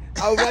money,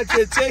 I'll write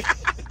you a check.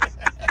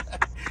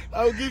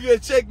 I'll give you a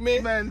check,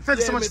 man. Man,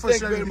 thanks so much for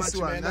sharing this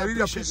one. Man. I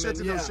really appreciate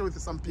it. I'll show it to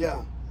some people.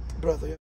 Yeah, brother.